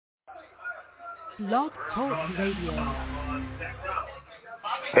Blog Talk Radio.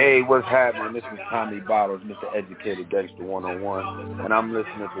 Hey, what's happening? This is Tommy Bottles, Mr. Educated Gangster 101, and I'm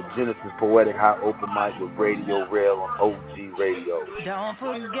listening to Genesis Poetic High Open Mic with Radio Rail on OG Radio. Don't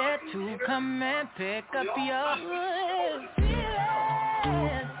forget to come and pick up your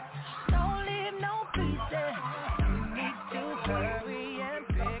feelings. Don't leave no pieces. You need to hurry and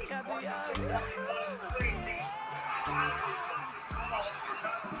pick up your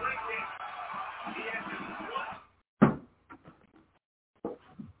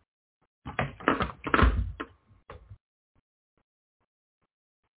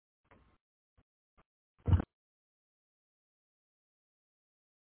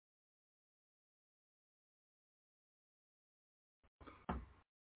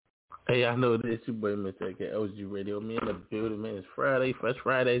Hey, I know this your boy Mr. AK, OG Radio. Man, in the building, man. It's Friday, Fresh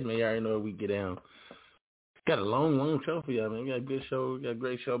Fridays, man. You already know where we get down. Got a long show for y'all, man. We got a good show. We got a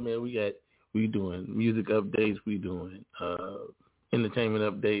great show, man. We doing music updates. We doing entertainment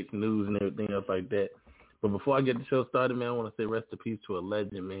updates, news, and everything else like that. But before I get the show started, man, I want to say rest in peace to a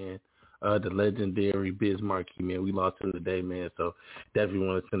legend, man. The legendary Biz Markie, man. We lost him today, man. So definitely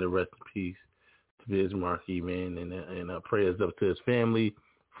want to send a rest in peace to Biz Markie, man. And prayers up to his family,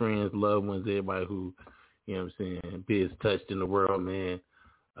 friends, loved ones, everybody who, you know what I'm saying, Biz touched in the world, man.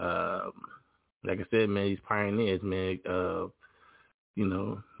 Like I said, man, these pioneers, man, you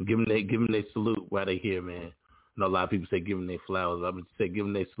know, give them their salute while they here, man. I know a lot of people say give them their flowers. I'm going to say give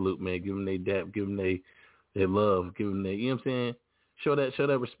them their salute, man. Give them their dap, give them their love, give them their, you know what I'm saying? Show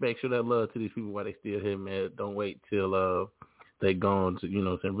that respect, show that love to these people while they still here, man. Don't wait till they gone to, you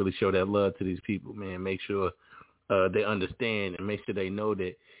know what I'm saying, really show that love to these people, man. Make sure they understand and make sure they know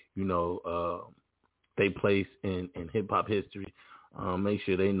that, you know, they place in hip-hop history. Make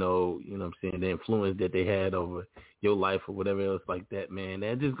sure they know, you know what I'm saying, the influence that they had over your life or whatever else like that, man.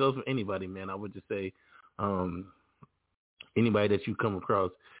 That just goes for anybody, man. I would just say anybody that you come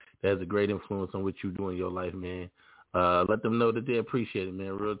across that has a great influence on what you do in your life, man, let them know that they appreciate it,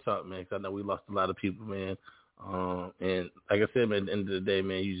 man. Real talk, man, because I know we lost a lot of people, man. And like I said, man, at the end of the day,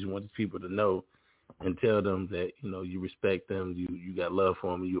 man, you just want these people to know and tell them that, you know, you respect them, you got love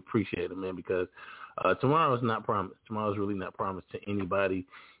for them, and you appreciate them, man, because tomorrow is not promised. Tomorrow is really not promised to anybody,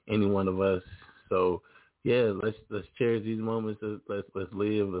 any one of us. So, yeah, let's cherish these moments. Let's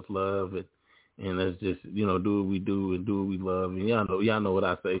live, let's love, and let's just, you know, do what we do and do what we love. And y'all know what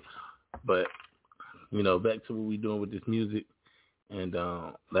I say. But, you know, back to what we doing with this music, and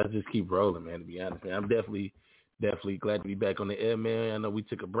let's just keep rolling, man, to be honest, man. I'm definitely glad to be back on the air, man. I know we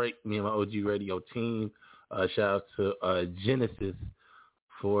took a break, me and my OG Radio team. Shout out to Genesis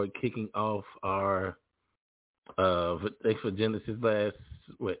for kicking off our thanks for Genesis last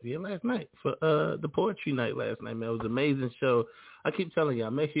night for the poetry night last night, man. It was an amazing show. I keep telling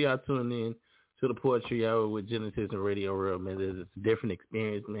y'all, make sure y'all tune in to the poetry hour with Genesis and Radio Real, man. It's a different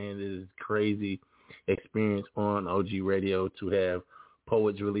experience, man. It is crazy experience on OG Radio to have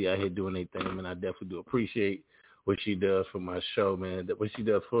poets really out here doing their thing, and I definitely do appreciate what she does for my show, man. What she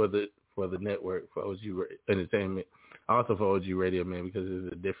does for the network, for OG Entertainment, also for OG Radio, man, because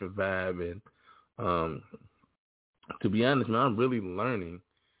it's a different vibe. And to be honest, man, I'm really learning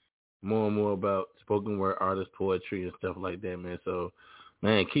more and more about spoken word artist poetry and stuff like that, man. So,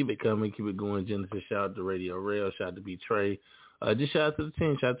 man, keep it coming, keep it going. Genesis, shout out to Radio Rail, shout out to B Trey. Just shout out to the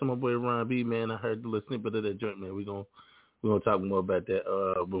team, shout out to my boy Ron B, man. I heard the little snippet of that joint, man. We're gonna talk more about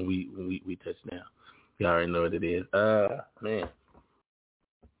that when we touch down. You already know what it is. Man.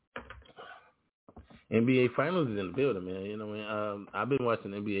 NBA Finals is in the building, man. You know what I mean? I've been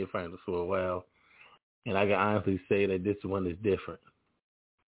watching NBA Finals for a while, and I can honestly say that this one is different.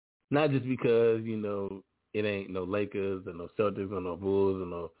 Not just because, you know, it ain't no Lakers or no Celtics or no Bulls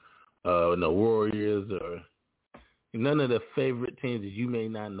or no Warriors or none of the favorite teams that you may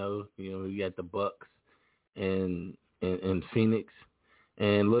not know. You know, you got the Bucks and Phoenix.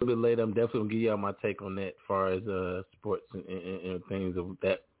 And a little bit later, I'm definitely going to give y'all my take on that as far as sports and things of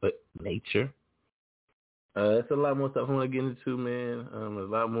that nature. It's a lot more stuff I want to get into, man. There's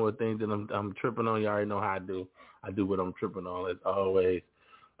a lot more things that I'm tripping on. You already know how I do. I do what I'm tripping on, as always.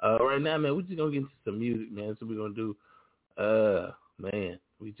 Right now, man, we're just going to get into some music, man. That's what we're going to do. Man,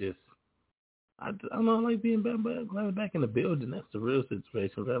 I don't know, I like being back in the building. That's the real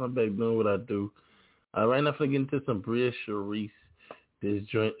situation. I'm back doing what I do. Right now, I'm going to get into some Bria Sharice. This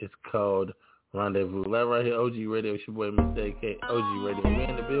joint is called Rendezvous. Right here, OG Radio. It's your boy, Mr. AK. OG Radio. We're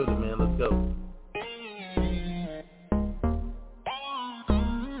in the building, man. Let's go.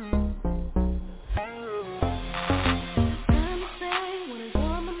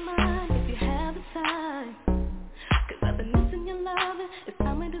 It's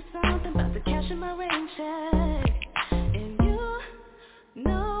time to do something about the cash cashing my rain check. And you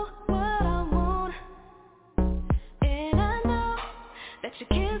know what I want. And I know that you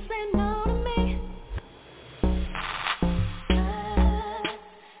can't say no to me.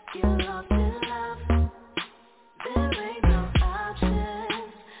 You're lost in love. There ain't no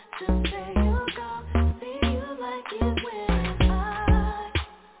options to say you go. See you like it when I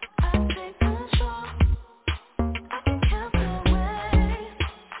take control. I can count the ways.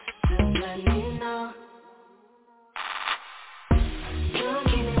 Just let me know. Don't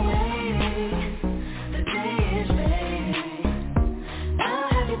keep me waiting. The day is fading. I'll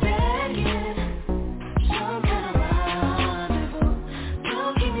have you begging. Some kind of rendezvous.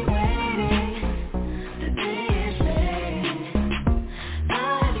 Don't keep me waiting. The day is fading.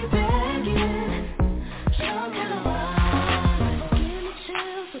 I'll have you begging. Some kind of rendezvous. Give me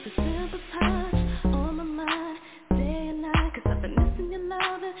chills with a simple touch on my mind, day and night. 'Cause I've been missing your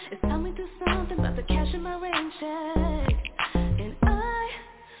loving. It's time we do something about the cash in my rain check. And I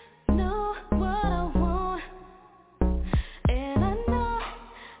know what I want. And I know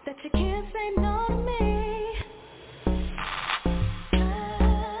that you can't say no to me.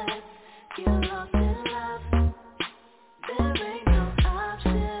 You're lost in love. There ain't no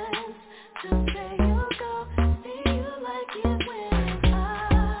options to say you go. See you like it when I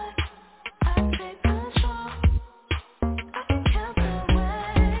take control. I can count the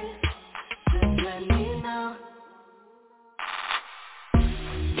ways. Just let me know.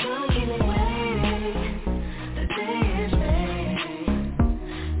 Don't keep me waiting. The day is fading.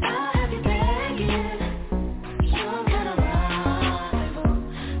 I'll have you begging. Some kind of rendezvous.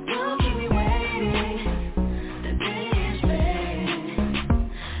 Don't keep me waiting. The day is fading.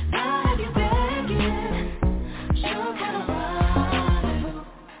 I'll have you begging. Some kind of rendezvous.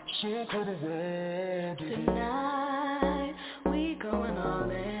 Some kind of rendezvous. Tonight we going all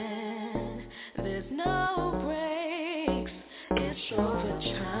in. There's no breaks. It's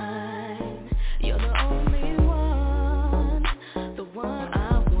overtime. You're the only one, the one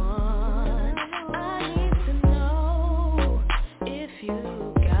I want. I need to know if you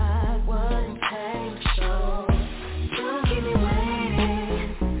got what it takes. So don't keep me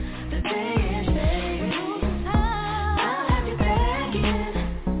waiting. The day is fading. I'll have you begging.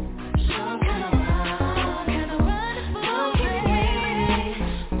 Some kind of rendezvous. Don't keep me waiting.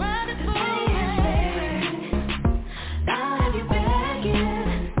 The day is fading. I'll have you begging.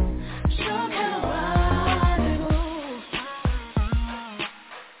 Some kind of rendezvous.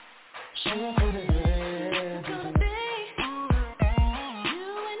 Some kind of rendezvous. It's gonna be you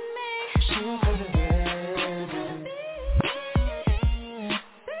and me. Some kind of rendezvous.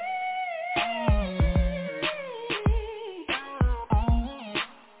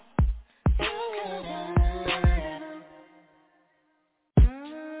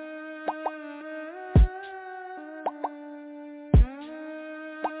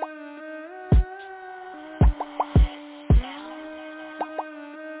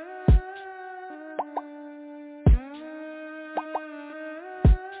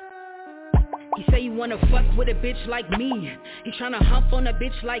 He say you wanna fuck with a bitch like me. He tryna hump on a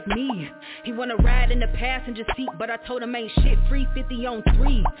bitch like me. He wanna ride in the passenger seat, but I told him ain't shit free, 50 on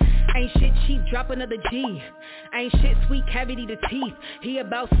 3. Ain't shit cheap, drop another G. Ain't shit sweet, cavity to teeth. He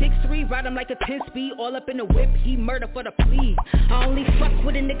about 6'3", ride him like a 10-speed. All up in the whip, he murder for the plea. I only fuck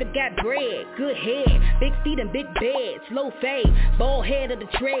with a nigga got bread, good head, big feet and big beds, low fade, bald head of the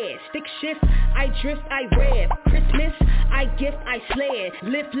dread. Stick shift, I drift, I rev. Christmas, I gift, I sled.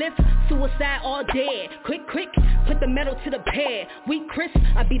 Lift, suicide all dead. Quick, put the metal to the pad. Weak crisp,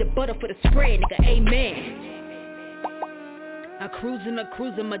 I be the butter for the spread, nigga, amen. I cruising,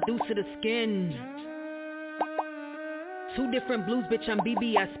 Medusa the skin. 2 different blues, bitch, I'm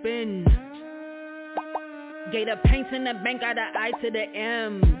BB, I spin. Gator paints in the bank, got the I to the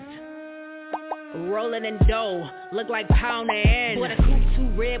M's. Rolling in dough, look like pound and. Boy, the coupe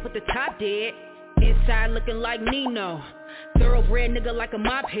too red, but the top dead. Inside looking like Nino. Thoroughbred nigga like a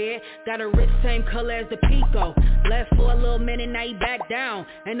mop head. Got a wrist same color as the Pico. Left for a little minute, now he back down.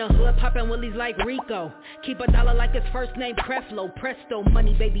 And the hood poppin' willies like Rico. Keep a dollar like his first name Creflo. Presto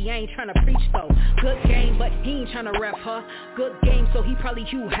money, baby, I ain't tryna preach though. Good game, but he ain't tryna ref her. Good game, so he probably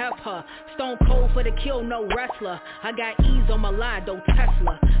Hugh Hefner. Stone cold for the kill, no wrestler. I got ease on my line, though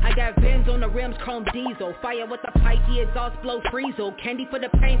Tesla. I got Benz on the rims, chrome diesel. Fire with the pipe, the exhaust blow freezel. Candy for the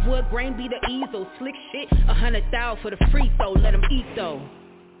paint, wood grain be the easel. Slick shit, 100,000 for the free throw. Let him eat though.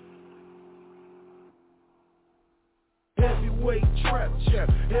 Heavyweight trap champ,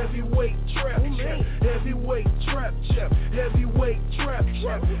 heavyweight trap champ, heavyweight trap champ, heavyweight trap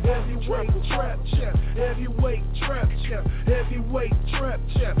champ, heavyweight trap champ, heavyweight trap champ, heavyweight trap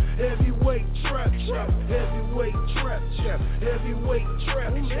champ, heavyweight heavyweight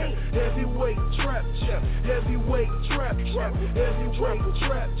trap champ, heavyweight trap champ, heavyweight trap champ, heavyweight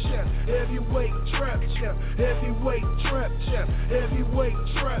trap champ, heavyweight trap champ, heavyweight trap champ, heavyweight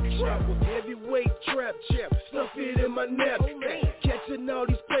trap champ, heavyweight trap champ. Stuff it in my knapsack, catching all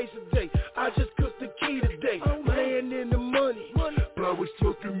these places today. I just cooked the key today, laying in the money. Flowers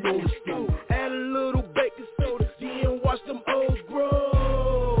looking on the stove. Add a little baking soda, then watch them O's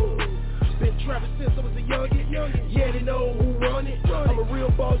grow. Been trapping since I was a youngin'. Yeah, they know who run it. I'm a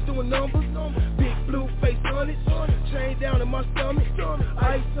real boss doing numbers. Big blue face on it. Chain down in my stomach.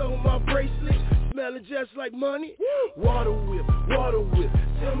 Ice on my bracelet. Smelling just like money. Water whip.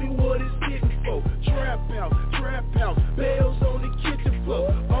 Tell me what it's getting for. Trap house. Bells on the kitchen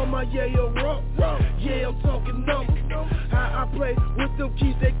floor. On my yayo rock. Yeah, I'm talking numbers. How I play with them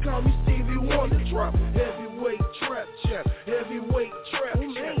keys, they call me Stevie Wonder. Drop heavyweight trap champ. Heavyweight trap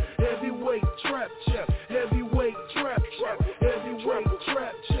champ. Heavyweight trap champ. Heavyweight trap champ. Heavyweight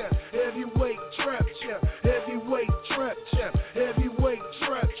trap champ. Heavyweight trap champ. Heavyweight trap champ. Heavyweight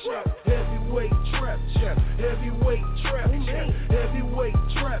trap champ. Heavyweight trap champ. Heavyweight trap champ. Heavyweight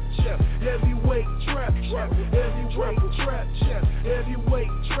trap champ. Heavyweight trap champ. Heavyweight trap champ.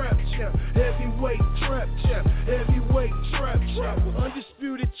 Heavyweight trap champ. Heavyweight trap champ. Heavyweight trap champ.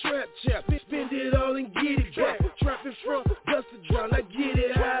 Undisputed trap champ. Spend it all and get it back. Trapping from dust to drown. I get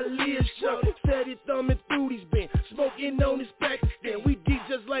it how I live, show. Steady thumbing through these bins. Smoking on this Pakistan. We deep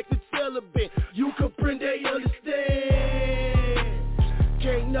just like the Taliban. You comprehend, they understand.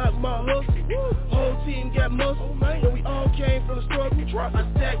 Can't knock my hustle. Whole team got muscle. And we all came from the struggle.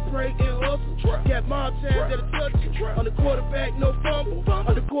 I stack, pray, and hustle. Got mob tabs that'll touch it. On the quarterback, no fumble.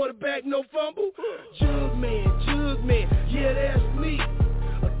 On the quarterback, no fumble. Jug man, yeah, that's me.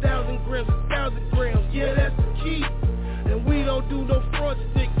 1,000 grams, yeah, that's the key. And we don't do no front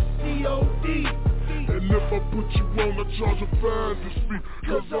sticks, COD. And if I put you on, I charge a finder's fee.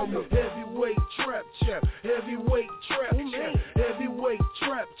 Cause I'm a heavyweight trap champ. Heavyweight trap champ. Heavyweight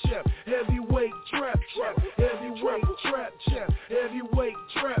trap champ. Heavyweight trap champ. Heavyweight trap champ. Heavyweight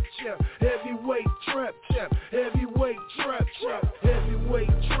trap champ. Heavyweight trap champ. Heavyweight trap champ.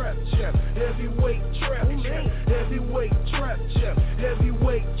 Heavyweight trap champ. Heavyweight trap champ. Heavyweight trap champ.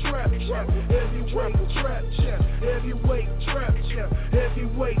 Heavyweight trap champ. Heavyweight trap champ. Heavyweight trap champ.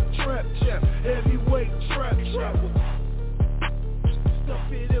 Heavyweight trap champ. Heavyweight trap champ.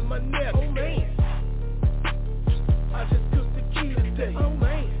 Stuff it in my neck. Oh man, I just cooked the key today. Oh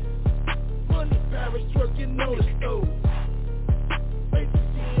man, money Paris twerking on the stove. Wait to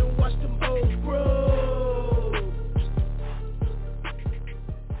see and watch them O's grow.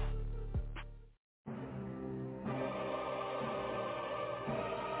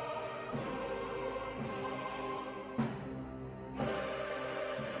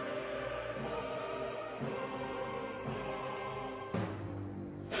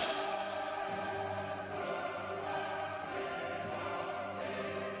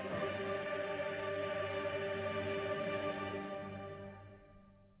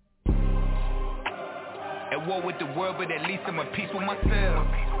 At war with the world, but at least I'm at peace with myself.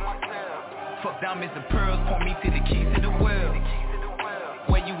 Fuck diamonds and pearls, point me to the keys to the world.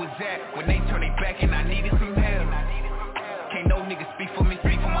 Where you was at when they turned their back and I needed some help. Can't no nigga speak for me,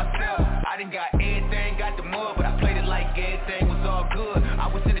 speak for myself. I done got everything, got the mud, but I played it like everything was all good.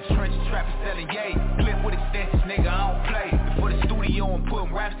 I was in the trenches trapping, selling yay. Clip with extensions, nigga, I don't play. Before the studio and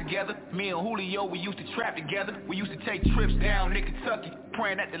putting raps together, me and Julio, we used to trap together. We used to take trips down in Kentucky.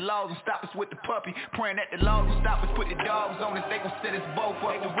 Praying that the laws will stop us with the puppy. Praying that the laws will stop us, put the dogs on us. They gon' set us both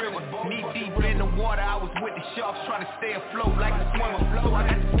up the river. Knee deep in the water, I was with the sharks trying to stay afloat like a swimmer. So I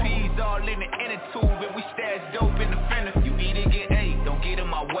got the peas all in the inner tube and we stash dope in the fender. You eat and get ate, don't get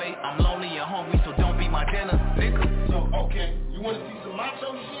in my way. I'm lonely and hungry, so don't be my dinner, nigga. So, okay, you wanna see some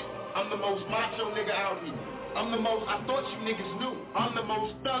macho shit? I'm the most macho nigga out here. I thought you niggas knew. I'm the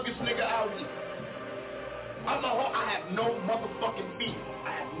most thuggish nigga out here. I have no motherfucking fear.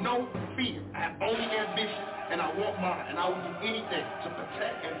 I have no fear. I have only ambition, and I want mine, and I will do anything to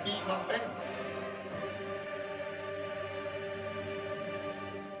protect and feed my family.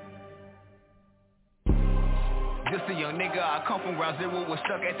 Just a young nigga, I come from ground zero, was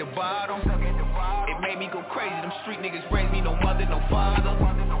stuck at the bottom. It made me go crazy, them street niggas raised me, no mother, no father.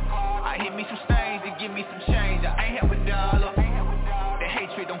 I hit me some stains and give me some change, I ain't have a dollar. The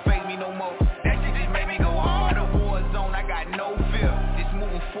hatred don't faze me no more, that shit just made me go harder. War zone, I got no fear, just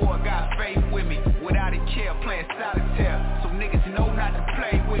moving forward, got faith with me. Without a care, playing solitaire, so niggas know not to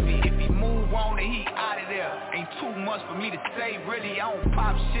play with me. If he move on, then he out of there. Ain't too much for me to say, really, I don't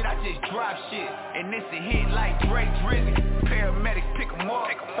pop shit, I just drop shit. And this a hit like Drake Drizzy. Paramedics pick 'em up,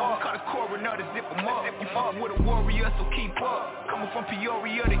 someone call the court another zip 'em up. You fuckin' with a warrior, so keep up. Coming from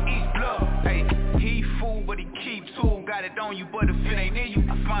Peoria to East Bluff. Hey, he fool, but he keep tool. Got it on you, but if it ain't in you,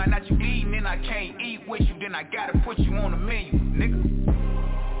 I find out you eatin' and I can't eat with you. Then I gotta put you on the menu, nigga.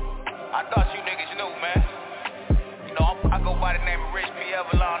 I thought you niggas knew, man. You know, I go by the name of Rich P.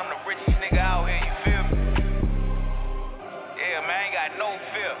 Avalon. I'm the richest nigga out here, you feel me? Yeah, man, I ain't got no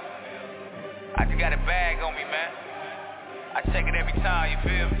fear. I just got a bag on me, man. I check it every time, you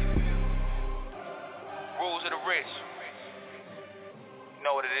feel me? Rules of the rich. You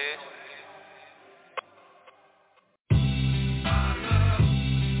know what it is.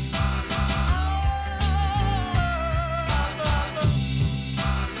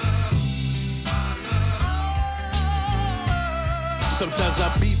 Sometimes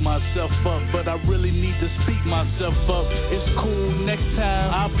I beat myself up, but I really need to speak myself up. It's cool, next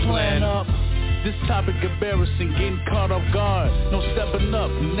time I plan up. This topic embarrassing, getting caught off guard. No stepping up,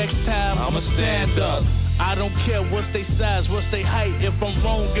 next time I'ma stand up. I don't care what's they size, what's they height. If I'm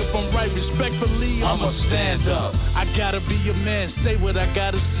wrong, if I'm right, respectfully, I'ma stand up. I gotta be a man, say what I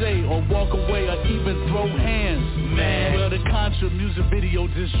gotta say, or walk away, or even throw hands, man. Well, the Contra music video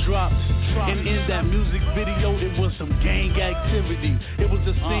just dropped, and in that music video, it was some gang activity. It was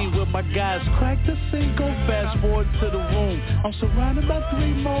a scene where my guys cracked the single, fast forward to the room. I'm surrounded by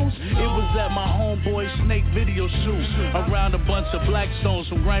 3 moles. It was at my homeboy Snake video shoot, around a bunch of black stones,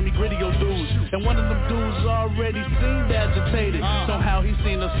 some grimy gritty dudes, and one of them dudes already seemed agitated. Somehow he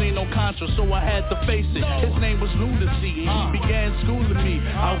seen a scene on Contra, so I had to face it. His name was Lunacy, and he began schooling me.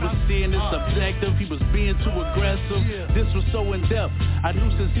 I was seeing it subjective, he was being too aggressive. This was so in-depth, I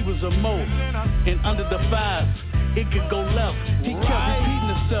knew since he was a mo, and under the 5, it could go left. He kept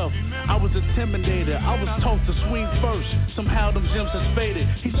repeating himself. I was intimidated, I was taught to swing first. Somehow them gems has faded.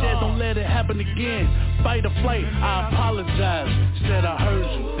 He said don't let it happen again. Fight or flight, I apologize. Said I heard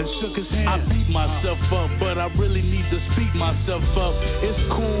you, then shook his hand. I beat myself up, but I really need to speak myself up. It's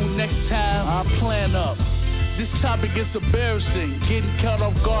cool, next time I plan up. This topic is embarrassing, getting caught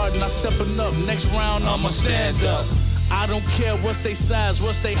off guard, not stepping up. Next round I'ma stand up. I don't care what's they size,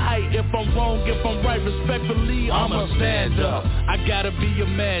 what's they height. If I'm wrong, if I'm right, respectfully, I'ma stand up. I gotta be a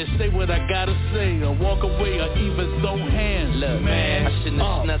man, say what I gotta say, or walk away, or even throw hands. Look, man, I shouldn't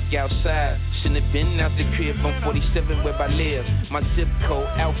have snuck outside. Shouldn't have been out the crib. I'm 47 where I live. My zip code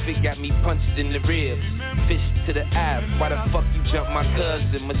outfit got me punched in the ribs. Fist to the eye. Why the fuck you jump my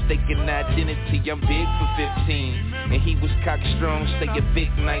cousin? Mistaken identity. I'm big for 15, and he was cock strong. Say a big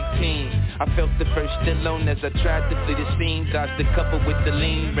 19. I felt the first still on as I tried to flee the scene. Dodged the couple with the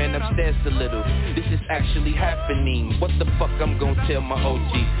lean. Ran upstairs a little. This is actually happening. What the fuck I'm gonna tell my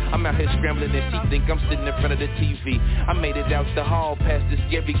OG? I'm out here scrambling and she think I'm sitting in front of the TV. I made it out the hall past the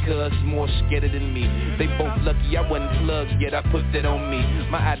scary cuz more scared than me. They both lucky I wasn't plugged yet. I put that on me.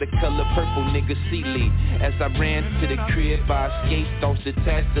 My eye the color purple, nigga Sealy. As I ran to the crib, I escaped off the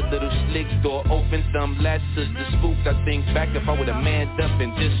task. The little slick door open, thumb lashes. The spook. I think back if I would've manned up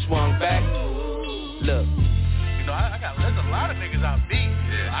and just swung back. Look. You know, there's a lot of niggas I beat.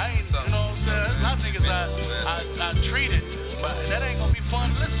 Yeah, I ain't, you know what I'm saying? There's a lot of niggas I treated, but that ain't gonna be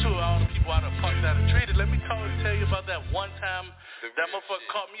fun to listen to. All the people I done punked out and treated. Let me tell you about that one time that motherfucker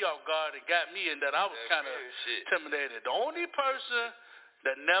caught me off guard and got me, and that I was kind of intimidated. The only person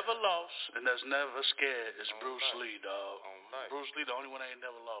that never lost and that's never scared is Bruce Lee, dog. Bruce Lee, the only one that ain't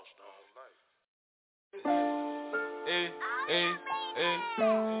never lost, dog.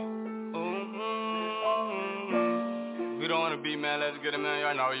 We don't wanna be, man, let's get it, man.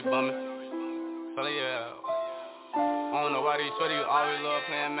 Y'all know we bumming. So yeah, I don't know why these shorties always love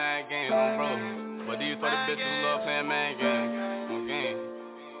playing mad games on bro, but these sort of bitches love playing mad games on game.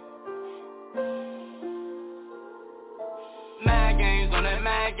 Mad games on that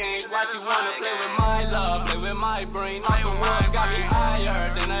mad games. Why you wanna play with my love, play with my brain? All the world got me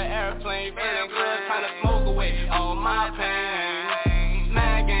higher than an airplane, feeling good, trying to smoke away all my pain.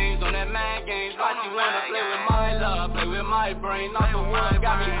 Mad games on that mad games. Why you wanna play with my love, play with my brain? All the world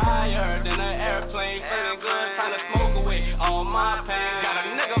got me higher than an airplane, feeling good, trying to smoke away all my pain. Got a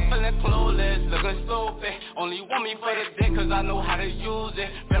nigga feeling clueless, looking stupid. Only want me for the dick cause I know how to use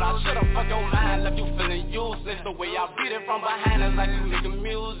it. But I should've fucked your mind, left you feeling useless. The way I beat it from behind is like you making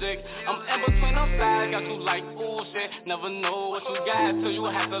music. I'm in between them sides, got you like ooh shit. Never know what you got till you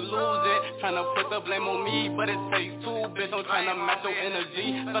have to lose it. Tryna put the blame on me, but it takes two, bitch. I'm tryna match your energy.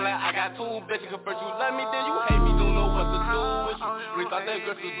 Feel like I got two bitches, cause first you love me, then you hate me. Don't know what to do with you. Rethought that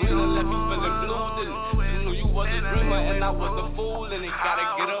girl was green and left me feeling blue, didn't you? You knew you was a dreamer and I was a fool. And it gotta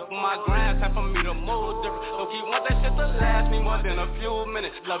get up on my grind, time for me to move different. So keep want that shit to last me more than a few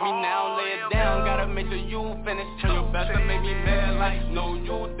minutes. Love me now, lay it down, gotta make sure you finish. Turn your best to make me mad like, no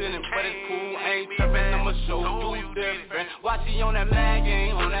you didn't, but it's cool. she on that mad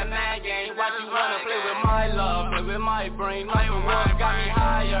game, on that mad game. Why she wanna play with my love, play with my brain? Like the world got me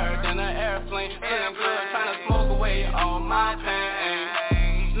higher than an airplane. Feeling good, trying to smoke away all my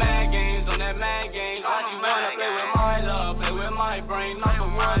pain. Mad games on that mad game. Why she wanna play with my love, play with my brain? Like the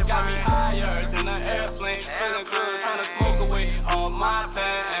world got me higher than an airplane. Feeling good, trying to smoke away all my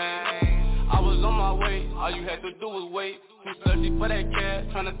pain. I was on my way, all you had to do was wait. Too thirsty for that cash,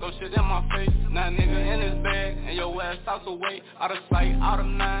 tryna throw shit in my face. Now nigga in his bag, and your ass out the way. Out of sight, out of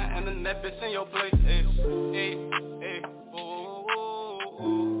mind, and then that bitch in your place. Hey, hey, hey, oh,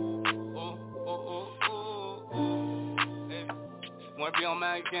 oh, oh, oh, oh, oh, hey. Wanna be on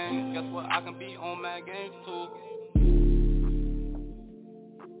Mad Games? Guess what? I can be on Mad Games too.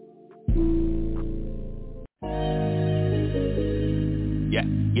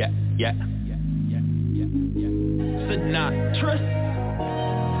 Yeah. Sinatra.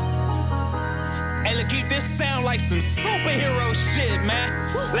 Hey, look, keep this sound like some superhero shit, man.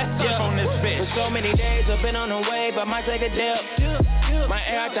 Let's surf on this bitch. For so many days I've been on the way, but might take a dip. My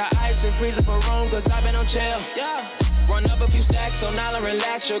air out the ice and freezer for room, cause I've been on chill. Run up a few stacks, so now I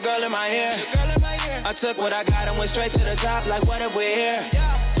relax, your girl in my ear. I took what I got and went straight to the top, like what if we're here?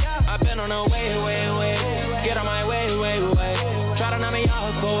 I've been on the way, get on my way. Try to knock me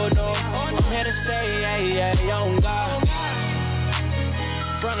off, cold, no. I'm here to stay, on God.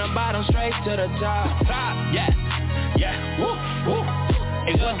 From the bottom straight to the top. Yeah, woo.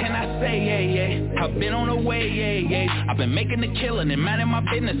 Hey, what can I say, I've been on the way, I've been making the killing and minding my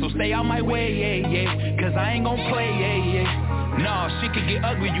business, so stay out my way, Cause I ain't gon' play, Nah, shit can get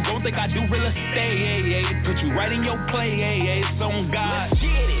ugly, you gon' think I do real estate, Put you right in your play, It's on God.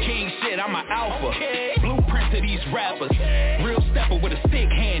 King shit, I'm an alpha. Blueprint to these rappers. Real stepper with a stick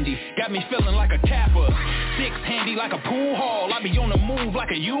handy. Got me feeling like a capper. Six handy like a pool hall. I be on the move like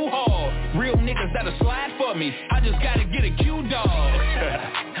a U-Haul. Real niggas that'll slide for me. I just gotta get a Q-Dog.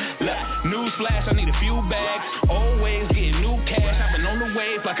 Newsflash, I need a few bags. Always getting new cash. I've been on the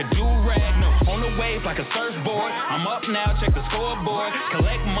wave like a do-rag. No, on the wave like a surfboard. I'm up now, check the scoreboard.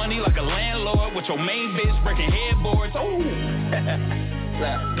 Collect money like a landlord with your main bitch breaking headboards. Ooh.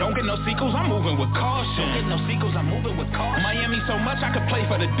 Don't get no sequels, I'm moving with caution. Miami so much I could play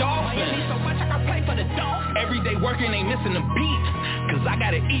for the Dolphins. Every day working ain't missing a beat. Cause I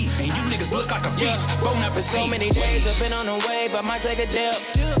gotta eat, and you niggas look like a beast. For so many days I've been on the way, but might take a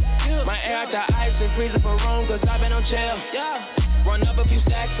dip. My air out the ice and freezer for room, cause I've been on chill. Run up a few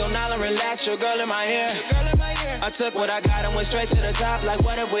stacks, so now I relax, your girl in my ear. I took what I got and went straight to the top, like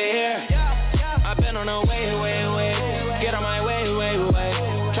what if we're here? I've been on the way, get on my way.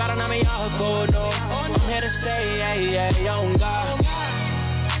 Try to knock me off, cold, no. I'm here to stay, on God.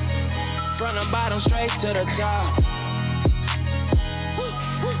 From the bottom straight to the top.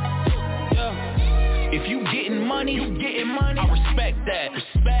 If you getting money, I respect that.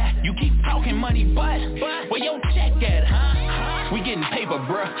 You keep talking money, but where your check at, huh? We getting paper,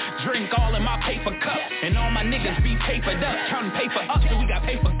 bruh. Drink all in my paper cup, and all my niggas be papered up. Counting paper up, so we got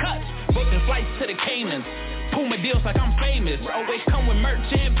paper cuts. Booking flights to the Caymans. Puma deals like I'm famous. Always come with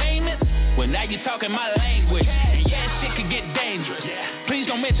merchant payments. Well, now you talking my language. And yeah, shit could get dangerous. Please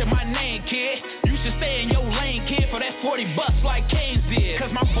don't mention my name, kid. You should stay in your lane, kid, for that 40 bucks like Kane did.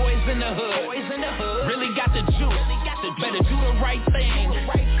 Cause my boys in the hood really got the juice. Better do the right thing,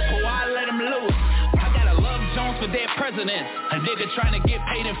 or I let them loose. I got a Love Jones for their president. A nigga trying to get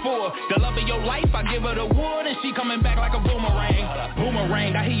paid in full. The love of your life, I give her the wood, and she coming back like a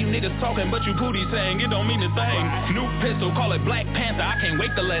boomerang. I hear you niggas talking, but you booty saying it don't mean a thing. New pistol, call it Black Panther. I can't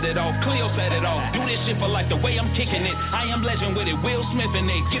wait to let it off. Cleo set it off. Do this shit for like the way I'm kicking it. I am legend with it. Will Smith and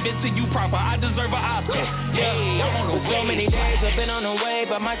they give it to you proper. I deserve an Oscar. Yeah, I'm on the way. So many days I've been on the way,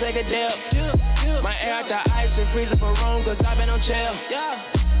 but might take a dip. My air out the ice and freezer for room, cause I've been on chill.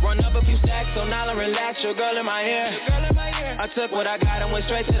 Run up a few stacks, so now I relax, your girl in my ear. I took what I got and went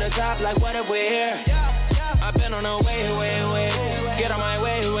straight to the top, like what if we're here? I've been on the way, get on my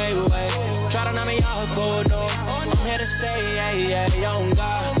way. Try to knock me off, cold, no. I'm here to stay, on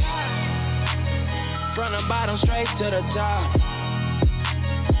God. From the bottom straight to the top.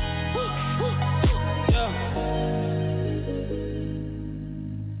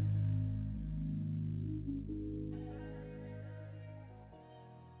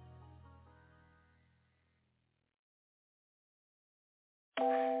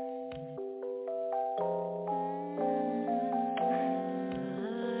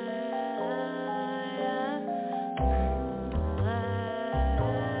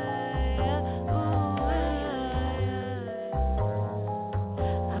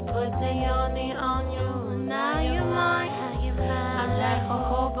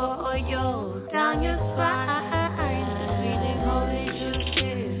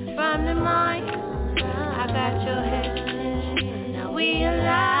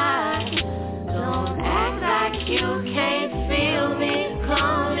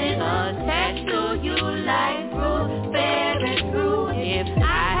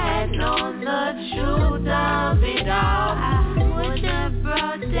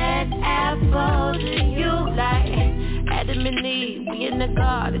 me in the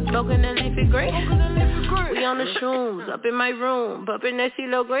garden, smoking a leafy grape. We on the shrooms, up in my room, bumping that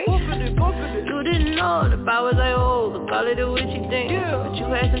CeeLo Grey. You didn't know the powers I hold, call it a witchy thing. But you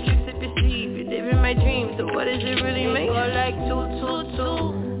had some tricks up your sleeve, you live in my dreams, so what does it really mean? Or like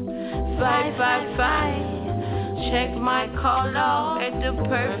 222, 555. Check my call log at the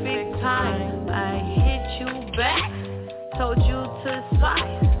perfect time. I hit you back, told you to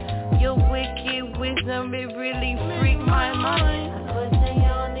slide. Your wicked wisdom, it really freaked my mind. I put the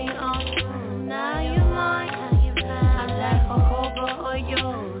yoni on you, now you're mine. I'm like a hobo or you,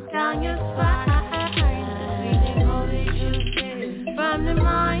 down your spine. Feeling holy juices from the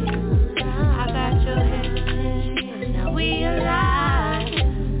mind. I got your hesitation, now we alive.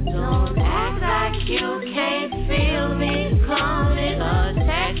 Don't act like you can't feel me coming.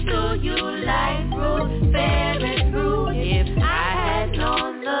 Attached to you like root, bearing fruit. If I had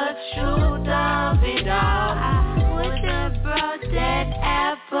known the truth of it all, I would have brought that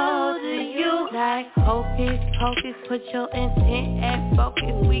apple to you. Like hocus pocus, put your intent at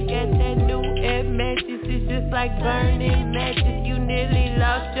focus. We got that new air matches, it's just like burning matches. You nearly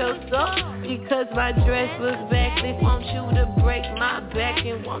lost your soul because my dress was backless. Want you to break my back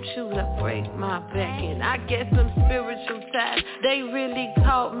and want you to break my back. And I guess some spiritual ties, they really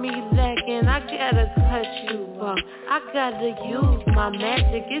caught me lacking. I gotta cut you off, I gotta use my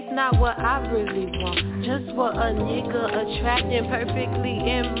magic. It's not what I really want, just what a nigga attracting perfectly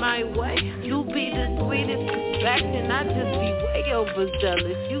in my way. You be the sweetest distraction, I just be way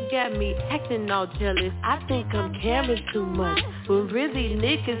overzealous. You got me acting all jealous, I think I'm caring too much, but really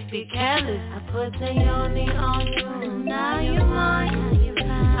niggas be careless. I put the yoni on you, now you're mine.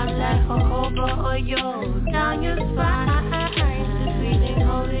 I'm like a hobo or you, down your spine. The sweet and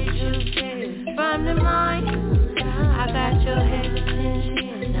holy juices from the mind. I got your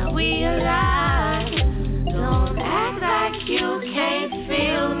hesitation, now we alive. Don't act like you can't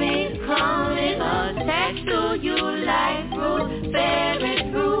feel me coming. Attached to you like root,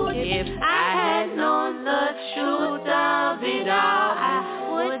 bearing fruit. If I had known the truth of it all, I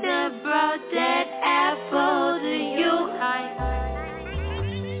would have brought that apple to you.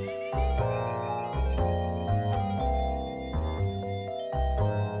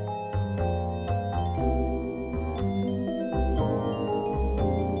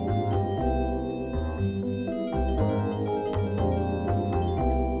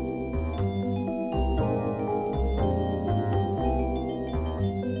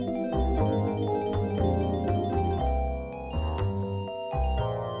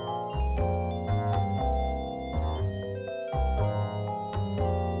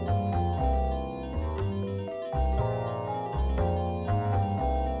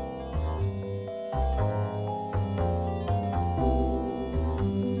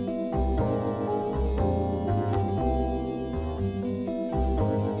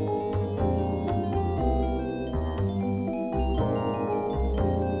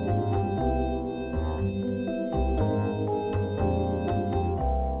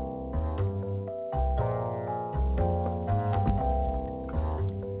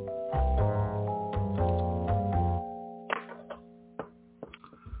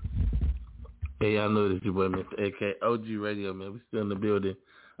 Hey, y'all know this your boy Mr. AK OG Radio, man. We still in the building.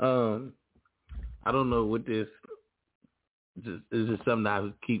 I don't know what this. It's just something I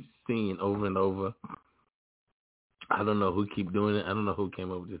keep seeing over and over. I don't know who keep doing it. I don't know who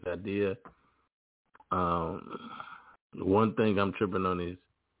came up with this idea. One thing I'm tripping on is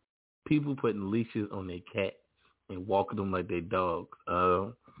people putting leashes on their cats and walking them like they dogs.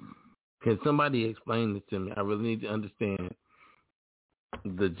 Can somebody explain this to me? I really need to understand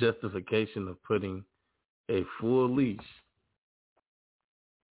the justification of putting a full leash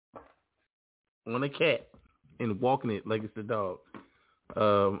on a cat and walking it like it's a dog.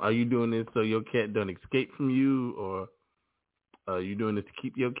 Are you doing this so your cat don't escape from you, or are you doing this to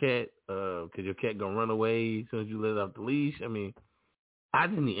keep your cat? Because your cat gonna run away as soon as you let it off the leash? I mean, I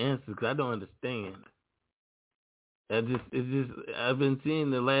didn't need answers because I don't understand. I've been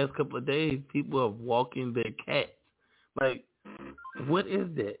seeing the last couple of days people are walking their cats. Like, what is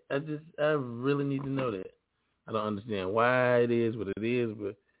that? I really need to know that. I don't understand why it is what it is,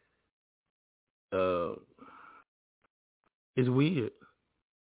 but it's weird.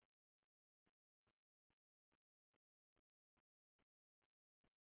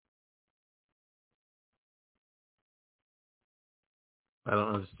 I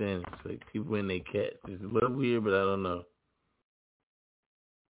don't understand it. It's like people in their cats. It's a little weird, but I don't know.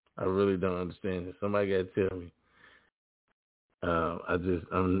 I really don't understand it. Somebody got to tell me.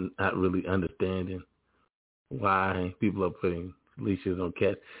 I'm not really understanding why people are putting leashes on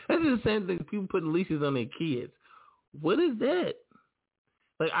cats. That's just the same thing. People putting leashes on their kids. What is that?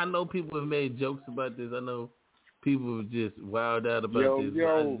 like I know people have made jokes about this. I know people have just wild out about this. But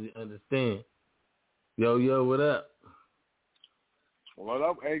I just understand. Yo, what up? What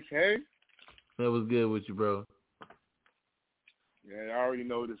up, AK? That was good with you, bro. Yeah, I already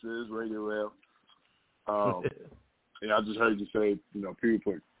know this is Radio L. And I just heard you say,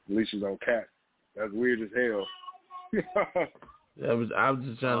 people put leashes on cats. That's weird as hell. I was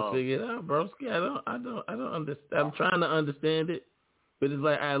just trying to figure it out, bro. I don't understand. I'm trying to understand it, but it's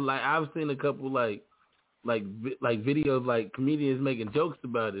like I've seen a couple like videos like comedians making jokes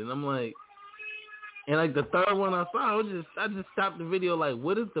about it, and I'm like, and like the third one I saw, I just stopped the video like,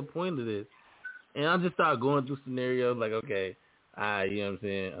 what is the point of this? And I just started going through scenarios like, okay, you know what I'm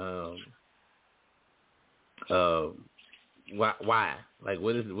saying? Why? Like,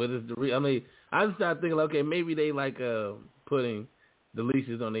 what is the I mean, I just started thinking, okay, maybe they like putting the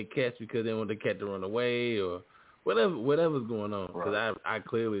leashes on their cats because they want the cat to run away or whatever's going on. Because I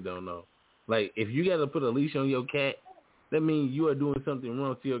clearly don't know. Like, if you got to put a leash on your cat, that means you are doing something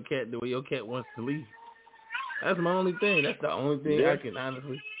wrong to your cat the way your cat wants to leave. That's my only thing. That's the only thing I can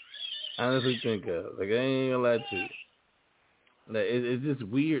honestly think of. Like, I ain't gonna lie to you. Like, it's just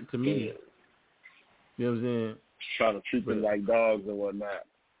weird to me. You know what I'm saying? Trying to treat them like dogs and whatnot.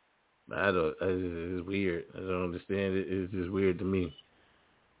 It's weird. I don't understand it. It's just weird to me.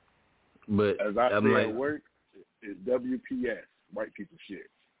 But as I say at work, it's WPS, white people shit.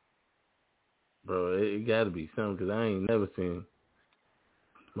 Bro, it got to be something because I ain't never seen.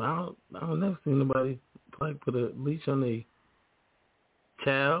 I don't never seen nobody like put a leash on a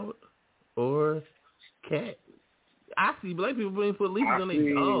child or cat. I see black people put leashes on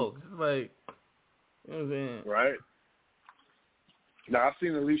their dogs. It's like, you know what I'm saying? Right. Now, I've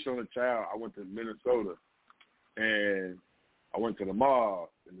seen a leash on a child. I went to Minnesota, and I went to the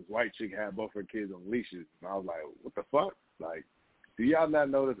mall, and this white chick had both her kids on leashes. And I was like, what the fuck? Like, do y'all not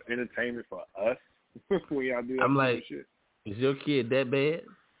know this entertainment for us when y'all do that I'm like, shit? Is your kid that bad?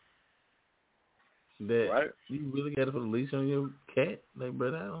 That right? You really got to put a leash on your cat? Like,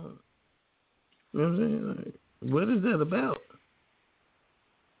 but I don't. You know what I'm saying? Like, what is that about?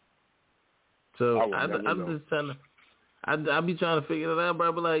 So I'm just trying to. I be trying to figure it out,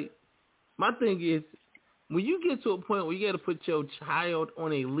 bro. But like, my thing is, when you get to a point where you got to put your child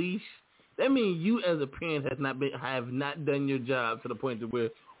on a leash, that means you as a parent have not done your job to the point to where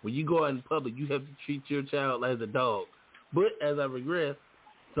when you go out in public, you have to treat your child as a dog. But as I regress,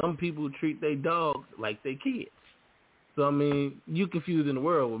 some people treat their dogs like their kids. So I mean, you confusing the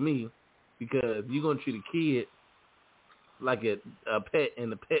world with me because you're gonna treat a kid like a pet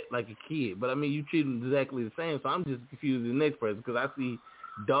and a pet like a kid. But I mean, you treat them exactly the same. So I'm just confused the next person because I see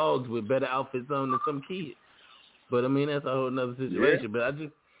dogs with better outfits on than some kids. But I mean, that's a whole nother situation. Yeah. But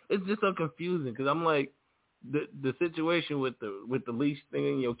it's just so confusing because I'm like, the situation with the leash thing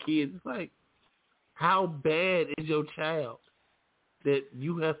and your kids, it's like, how bad is your child that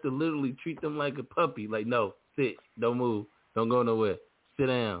you have to literally treat them like a puppy? Like, no, sit, don't move, don't go nowhere, sit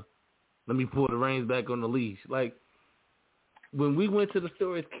down. Let me pull the reins back on the leash. Like, when we went to the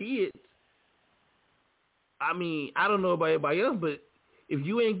store as kids, I mean, I don't know about everybody else, but if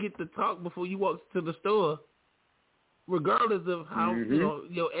you ain't get to talk before you walk to the store, regardless of how,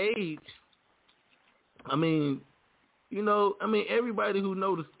 your age, I mean, everybody who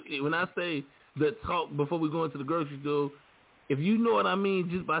knows, when I say the talk before we go into the grocery store, if you know what I mean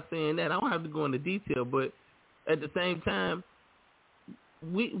just by saying that, I don't have to go into detail, but at the same time,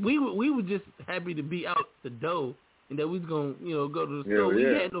 we were just happy to be out the door and that we was going to, go to the store. We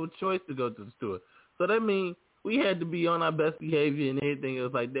had no choice to go to the store. So that means we had to be on our best behavior and everything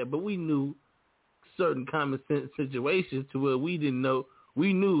else like that. But we knew certain common sense situations to where we didn't know.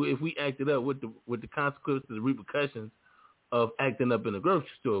 We knew if we acted up with the consequences, the repercussions of acting up in the grocery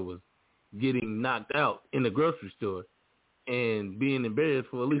store was getting knocked out in the grocery store and being embarrassed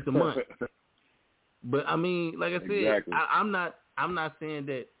for at least a month. But I mean, like I said, exactly. I'm not saying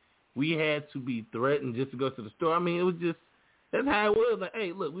that we had to be threatened just to go to the store. I mean, it was just, that's how it was. Like,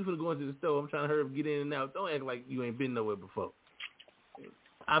 hey, look, we finna go into the store. I'm trying to hurry up, get in and out. Don't act like you ain't been nowhere before.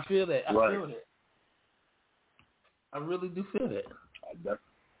 I feel that. I feel that. I really do feel that. I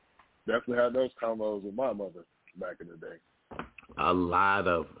definitely had those combos with my mother back in the day. A lot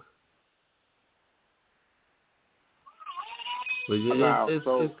of them.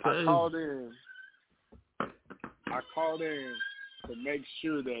 It's I called in to make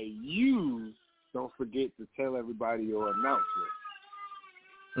sure that you don't forget to tell everybody your announcement.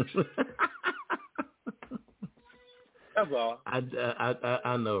 That's all.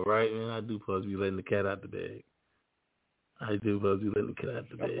 I know, right, man? I do supposed to be letting the cat out the bag. I do supposed to be letting the cat out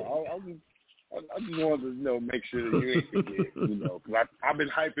the bag. I just wanted to make sure that you ain't forget, because I've been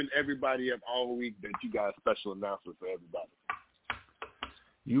hyping everybody up all week that you got a special announcement for everybody.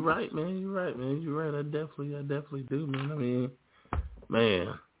 You right, man. You're right. I definitely do, man. I mean,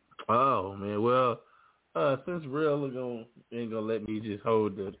 man. Oh, man. Well, since Real ain't gonna let me just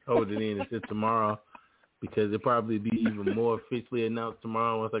hold it in until tomorrow, because it'll probably be even more officially announced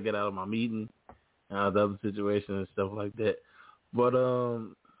tomorrow once I get out of my meeting, the other situation and stuff like that. But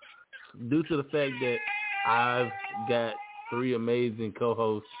due to the fact that I've got 3 amazing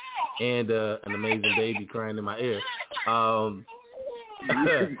co-hosts and an amazing baby crying in my ear, I've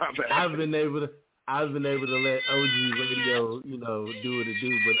been able to let OG Radio, do what it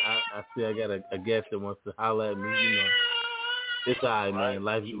do, but I still got a guest that wants to holler at me, It's all right, man.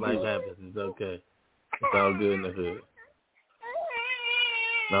 Life happens. It's okay. It's all good in the hood.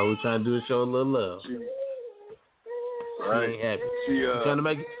 No, we're trying to do is show a little love. She ain't happy. She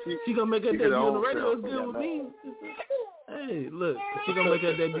gonna make her debut on the radio. It's good with me. Hey, look, she gonna make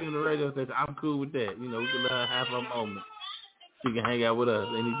her debut on the radio. Say, I'm cool with that. We can let her have her moment. She can hang out with us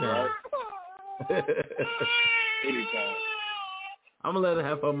anytime. Anytime. I'm gonna let her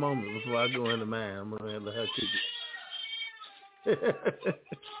have her moment before I go into mine. I'm gonna let her kick it.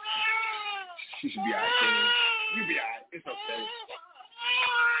 She should be alright, man. You be alright. It's okay.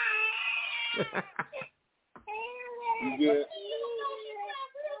 You good?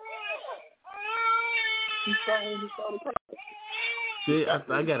 She's starting to cry. See,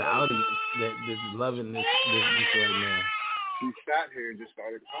 I got an audience that is loving this right now. She sat here and just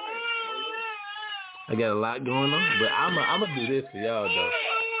started crying. I got a lot going on, but I'm gonna do this for y'all though.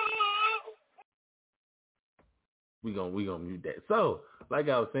 We gonna mute that. So, like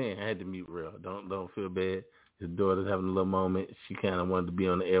I was saying, I had to mute Real. Don't feel bad. His daughter's having a little moment. She kind of wanted to be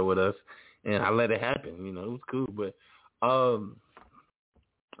on the air with us, and I let it happen. It was cool. But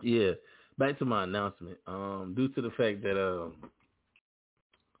yeah. Back to my announcement. Due to the fact that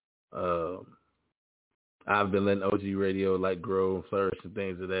I've been letting OG Radio grow and flourish and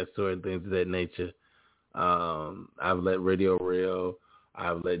things of that sort and things of that nature. I've let Radio Real.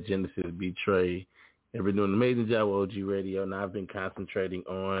 I've let Genesis be Trey. They've been doing an amazing job with OG Radio, and I've been concentrating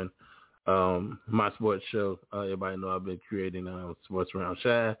on my sports show. Everybody know I've been creating Sports Around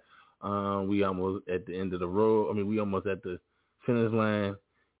Shy. We almost at the end of the road. I mean, we almost at the finish line.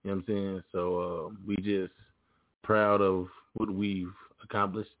 You know what I'm saying? So we just proud of what we've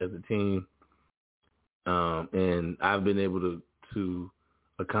accomplished as a team. And I've been able to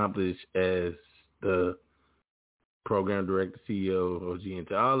accomplish as the program director, CEO, OG,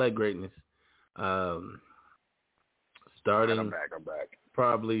 into all that greatness. Starting I'm back.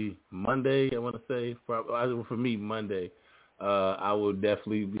 Probably Monday, I want to say. For me, Monday, I will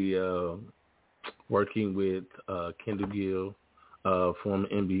definitely be working with Kendall Gill, former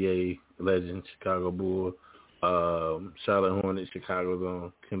NBA legend, Chicago Bull, Charlotte Hornets, Chicago's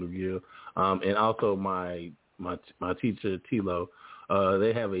own Kendall Gill, and also my teacher Tilo.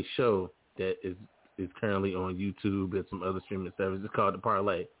 They have a show that is currently on YouTube and some other streaming services. It's called The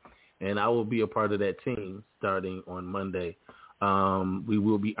Parlay, and I will be a part of that team starting on Monday. We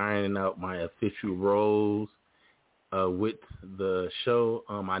will be ironing out my official roles with the show.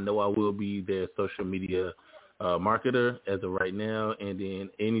 I know I will be their social media marketer as of right now, and then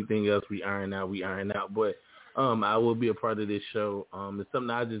anything else we iron out. But I will be a part of this show. It's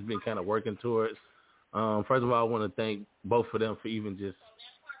something I've just been kind of working towards. First of all, I want to thank both of them for even just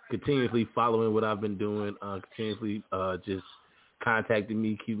continuously following what I've been doing, continuously just contacting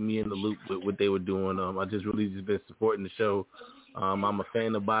me, keeping me in the loop with what they were doing. I just really just been supporting the show. I'm a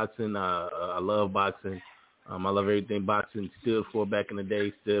fan of boxing. I love boxing. I love everything boxing stood for back in the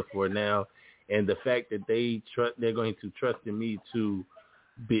day, stood for now. And the fact that they're going to trust in me to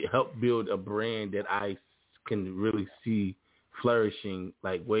help build a brand that I can really see flourishing,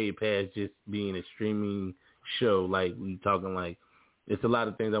 way past just being a streaming show. We talking it's a lot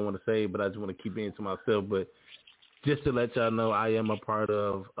of things I want to say, but I just want to keep it to myself. But just to let y'all know, I am a part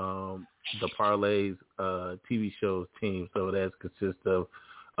of the Parlays TV shows team. So that consists of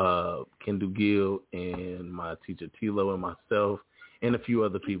Kendall Gill and my teacher Tilo and myself, and a few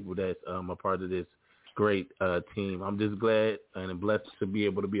other people that's a part of this great team. I'm just glad and blessed to be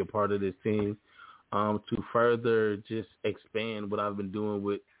able to be a part of this team to further just expand what I've been doing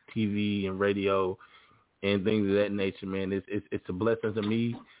with TV and radio and things of that nature, man. It's a blessing to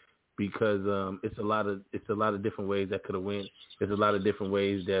me because it's a lot of different ways that could have went. There's a lot of different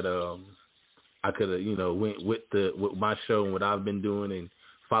ways that I could have went with my show and what I've been doing and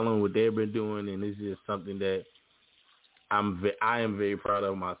following what they've been doing, and it's just something that I am very proud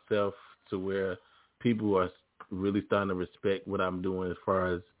of myself, to where people are really starting to respect what I'm doing as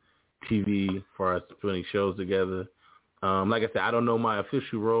far as TV as far as putting shows together. Like I said, I don't know my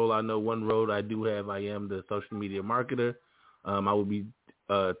official role. I know one role I do have. I am the social media marketer. I will be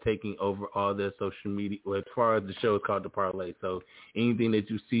taking over all their social media. Well, as far as the show is called The Parlay. So anything that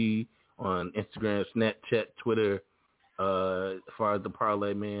you see on Instagram, Snapchat, Twitter, as far as The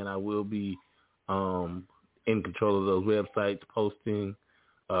Parlay, man, I will be in control of those websites, posting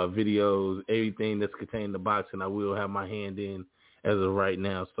videos, everything that's contained in the box, and I will have my hand in as of right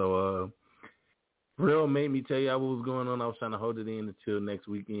now. So Real made me tell you what was going on. I was trying to hold it in until next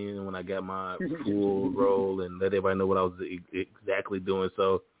weekend when I got my full role and let everybody know what I was exactly doing.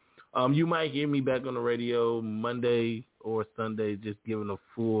 So you might hear me back on the radio Monday or Sunday just giving a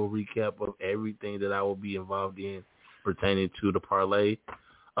full recap of everything that I will be involved in pertaining to the parlay.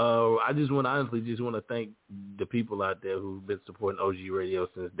 I just want to thank the people out there who've been supporting OG Radio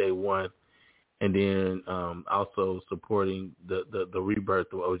since day one, and then also supporting the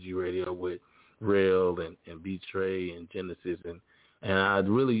rebirth of OG Radio with Real and B-Trey and Genesis, and I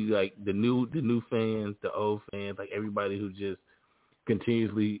really like the new fans, the old fans, like everybody who just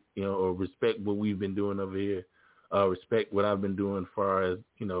continuously, or respect what we've been doing over here, respect what I've been doing as far as,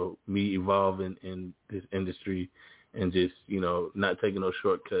 me evolving in this industry and just, not taking no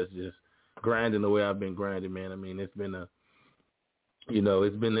shortcuts, just grinding the way I've been grinding, man. I mean, it's been a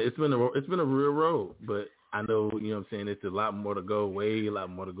real road, but I know, what I'm saying, it's a lot more to go, way a lot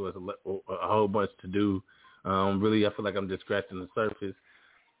more to go. It's a whole bunch to do. Really, I feel like I'm just scratching the surface.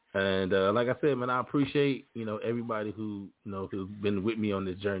 And like I said, man, I appreciate, everybody who's been with me on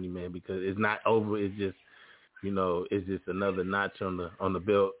this journey, man, because it's not over. It's just, it's just another notch on the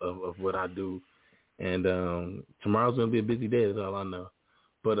belt of what I do. And tomorrow's going to be a busy day. That's all I know.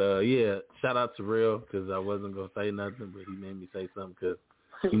 But, yeah, shout out to Real, because I wasn't going to say nothing, but he made me say something because,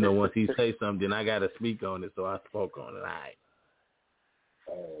 once he say something, I got to speak on it, so I spoke on it. All right.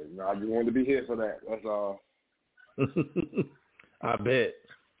 No, I just wanted to be here for that. That's all. I bet.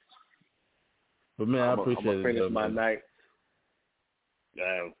 But, man, I appreciate it. I'm going to finish my night.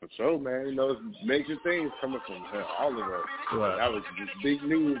 Yeah, for sure, man. It's major things coming from all of us. Right. That was just big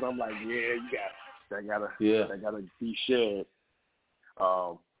news. I'm like, that gotta be shared.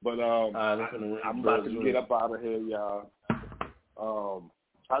 But I'm about to get up out of here, y'all.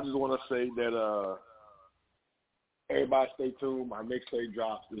 I just want to say that everybody stay tuned. My mixtape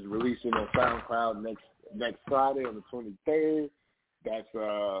drops is releasing on SoundCloud next Friday on the 23rd. That's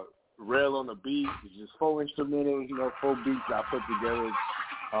Rail on the beat. It's just 4 instrumentals, 4 beats I put together.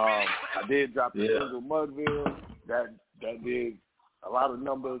 I did drop the single Mudville. That did a lot of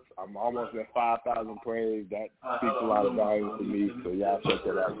numbers. I'm almost at 5,000 plays. That speaks a lot of value to me. So y'all check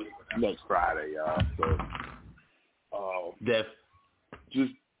that out next Friday, y'all. So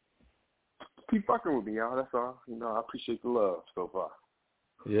just keep fucking with me, y'all. That's all. I appreciate the love so far.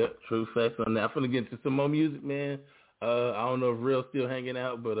 Yeah, true facts on that. I'm finna get into some more music, man. I don't know if Real's still hanging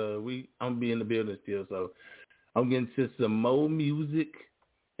out, but I'm gonna be in the building still, so I'm getting to some more music,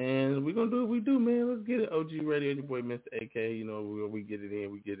 and we're gonna do what we do, man. Let's get it. OG Radio, your boy Mr. AK. We get it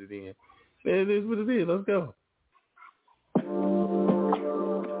in, we get it in. Man, it is what it is. Let's go.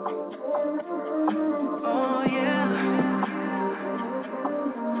 Oh yeah.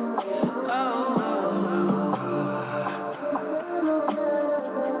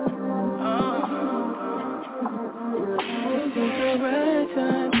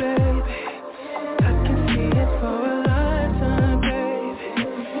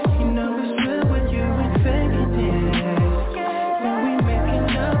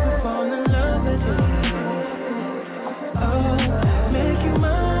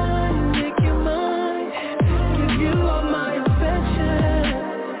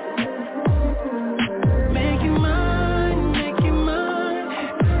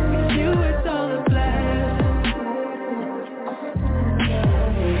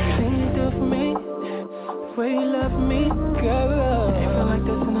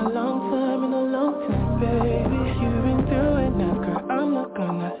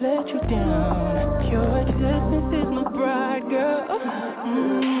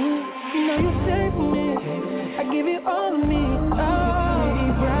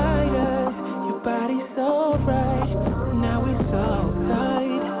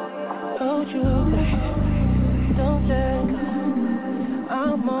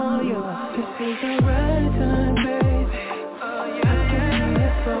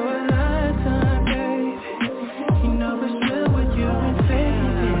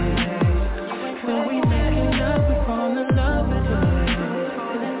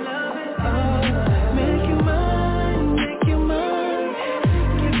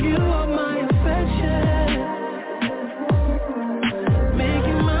 Make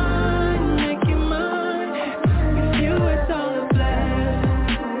you mine.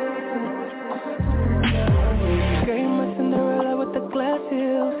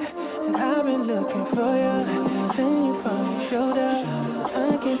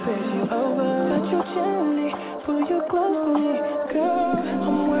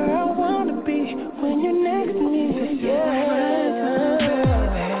 when you're next to me, yeah.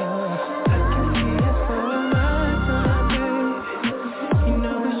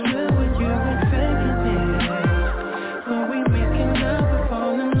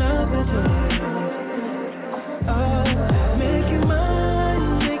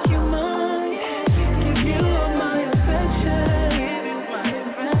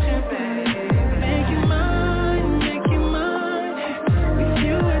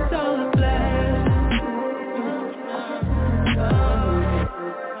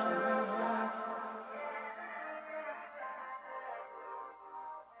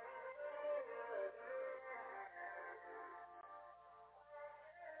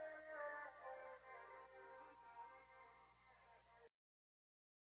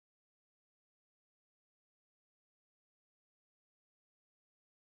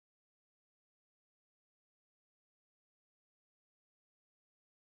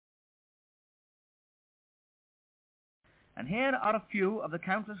 And here are a few of the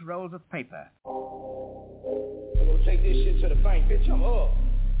countless rolls of paper. I'm gonna take this shit to the bank, bitch, I'm up.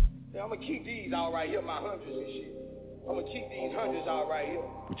 Yeah, I'm gonna keep these all right here, my hundreds and shit. I'm gonna keep these hundreds all right here.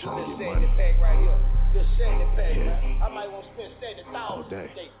 We trying to This get money. pack right here. This second pack, man. I might want to spend 70,000 all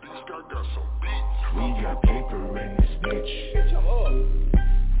day. This guy got some beats. We got paper in this bitch. Bitch, I'm up.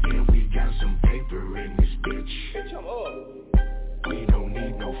 Yeah, we got some paper in this bitch. Bitch, I'm up. We don't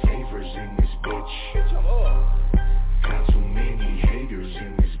need no favors in this bitch. Bitch, I'm up. Got too many haters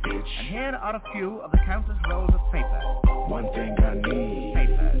in this bitch. And here are a few of the countless rolls of paper. One thing I need.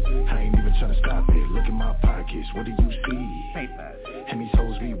 Paper. I ain't even trying to stop it. Look at my pockets. What do you see? Paper. And these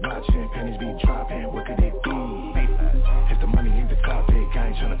hoes be watching, pennies be dropping. What could it be? Paper. If the money ain't the topic, I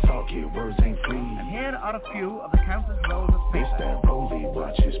ain't trying to talk it. Words ain't free. And here are a few of the countless rolls of paper. It's that Rollie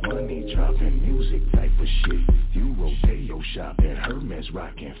watches, money dropping, music type of shit. You Rodeo shopping, Hermes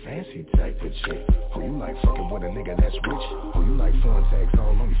rocking, fancy type of shit. Who you like fucking with a nigga that's rich? Who you like foreign tags all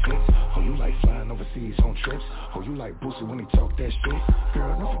on your flips? Who you like flying overseas on trips? Who you like Boosie when he talk that shit?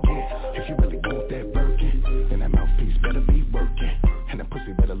 Girl, don't forget, if you really want that Birkin, then that mouthpiece better be working. And the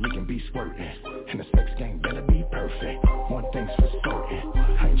pussy better lick and be squirting. And the sex game better be perfect. One thing's for certain,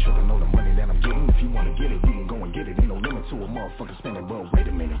 I ain't tripping on the money that I'm getting. If you wanna get it, you can go and get it. Ain't no limit to a motherfucker spending, bro. Wait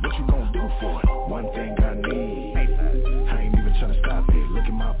a minute, what you gonna do for it? One thing I need. Paper. I ain't even trying to stop it. Look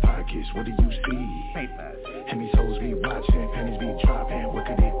at my pockets, what do you see? Paper. And these hoes be watching, pennies be dropping. What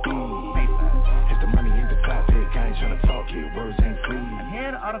could it be? Paper. If the money ain't the topic, I ain't trying to talk it. Words ain't free. And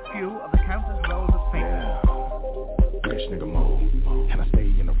here are a few of the countless rolls of paper. Yeah. Rich nigga mode, and I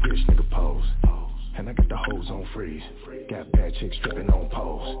stay in a rich nigga pose. And I got the hoes on freeze. Got bad chicks stripping on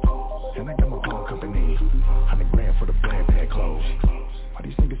pose. And I got my own company. $100 for the brand pack clothes. Why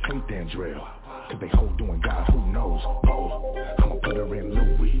these niggas hate Dan Drill? Cause they hoe doing God who knows. Oh, I'ma put her in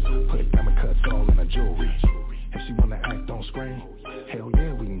Louis. Put a diamond cuts all in her jewelry. If she wanna act on screen, hell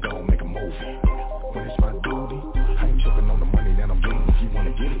yeah, we can go and make a movie. When it's my duty, I ain't tripping on the money that I'm getting. If you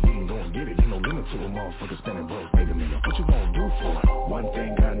wanna get it, you can go and get it. Ain't no limit to a motherfucker spending broke. Wait a minute, what you gonna do for it? One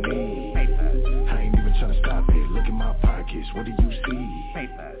thing I need. Paper. I ain't even trying to stop it. Look at my pockets, what do you see?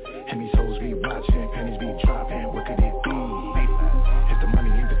 Paper. And these hoes be watching, pennies be dropping. What could it be? Paper. If the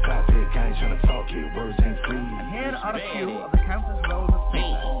money ain't the topic, I ain't trying to talk it. Words ain't free. And here are a few of the countless rolls of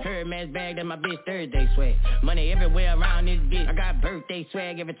paper. Hermes bag that my bitch Thursday swag. Money everywhere around this bitch. I got birthday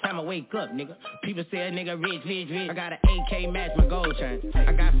swag every time I wake up, nigga. People say a nigga rich, rich, rich. I got an AK match my gold chain.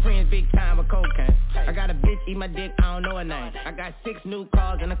 I got friends big time with cocaine. I got a bitch eat my dick, I don't know her name. I got 6 new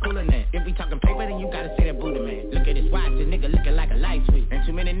cars and a cooler name. If we talking paper, then you gotta say that booty man. Look at this watch, this nigga looking like a light switch. And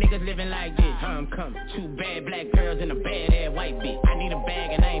too many niggas living like this. I'm coming. 2 bad black girls and a bad ass white bitch. I need a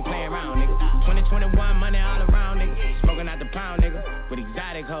bag and I ain't playing around, nigga. 2021 money all around, nigga. Smoking out the pound, nigga. With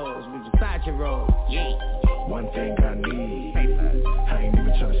exotic hoes, with Versace rolls. Yeah. One thing I need. Paper. I ain't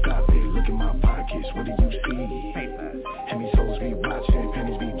even trying to stop it. Look at my pockets, what do you see? Paper. And these hoes be watching,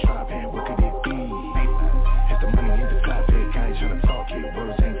 pennies be dropping. What could it be? Paper. If the money ain't the topic, I ain't trying to talk it.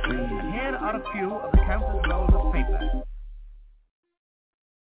 Words ain't free. And here are a few of the countless rolls of paper.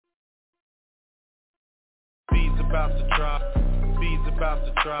 Bees about to drop. Bees about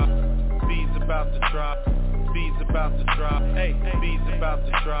to drop. Bees about to drop. Bees about to drop. Hey, bees about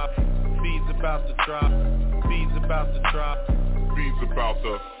to drop. Bees about to drop. Bees about to drop. Bees about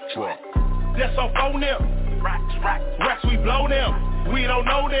to drop. That's on phone them. Racks, we blow them. We don't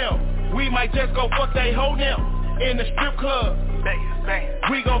know them. We might just go fuck they hoe them. In the strip club.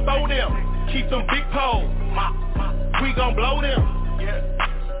 We gon' throw them. Keep them big poles. We gon' blow them.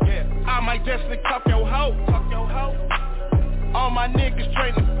 Yeah. I might just lick up your hoe. All my niggas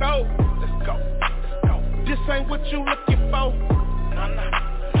train to go. Let's go. This ain't what you looking for.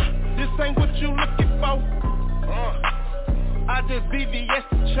 This ain't what you looking for. I just VVS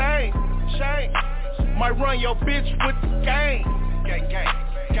the chain. Might run your bitch with the gang.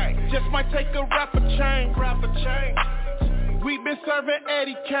 Just might take a rapper chain. We been serving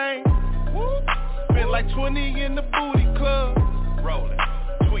Eddie Kane. Spent like 20 in the booty club. Rolling,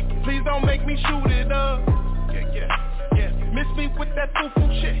 tweaking. Please don't make me shoot it up. Yeah. Miss me with that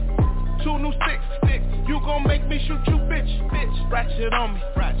foo-foo shit. 2 new sticks. You gon' make me shoot you, bitch. Ratchet on me.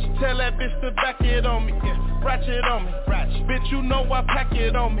 Tell that bitch to back it on me. Ratchet on me. Bitch, you know I pack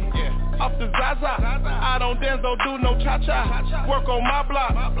it on me. Off the Zaza. I don't dance, don't do no cha-cha. Work on my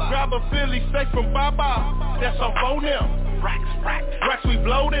block. Grab a Philly steak from Baba. That's on phone them. Racks, we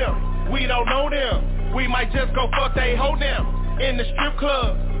blow them. We don't know them. We might just go fuck they hoe them. In the strip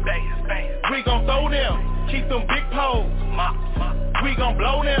club. We gon' throw them. Keep them big poles. We gon'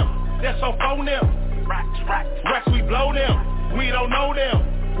 blow them. That's on phone them. Racks, we blow them. We don't know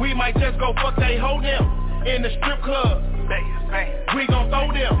them. We might just go fuck they hoe them. In the strip club. We gon'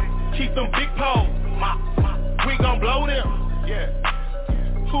 throw them. Keep them big poles. We gon' blow them. Yeah.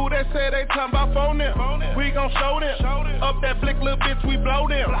 Who that say they talking about phone them? We gon' show them. Up that blick, little bitch, we blow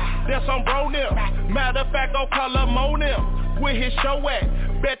them. That's on bro them. Matter of fact, go call up Mo them. Where his show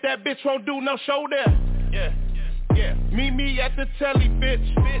at? Bet that bitch won't do no show there. Yeah. Meet me at the telly, bitch.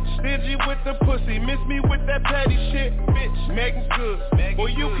 Stingy with the pussy. Miss me with that petty shit, bitch. Megan's good. Or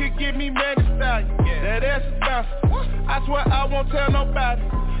you could give me Megan style. That ass is bouncing. I swear I won't tell nobody.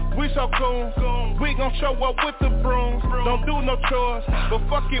 We so cool. We gon' show up with the brooms. Don't do no chores. But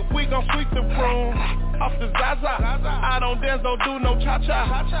fuck it, we gon' sweep the broom. Off the Zaza. I don't dance, don't do no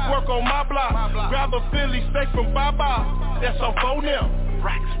cha-cha. Work on my block. Grab a Philly steak from Baba. That's on phone them.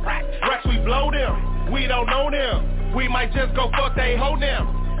 Racks, we blow them. We don't know them. We might just go fuck they hoe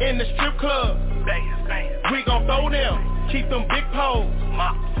them. In the strip club. We gon' throw them. Keep them big poles.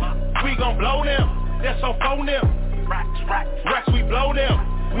 We gon' blow them. That's on phone them. Racks, we blow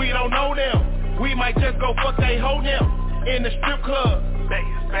them. We don't know them. We might just go fuck they hoe them. In the strip club.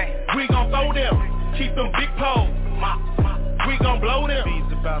 We gon' throw them. Keep them big poles. We gon' blow them.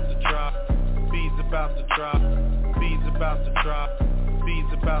 Beats about to drop. Beats about to drop. Beats about to drop.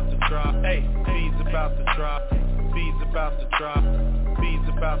 Beats about to drop. Hey, beats about to drop. Beats about to drop. Beats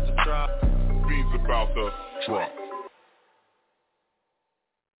about to drop. Beats about to drop.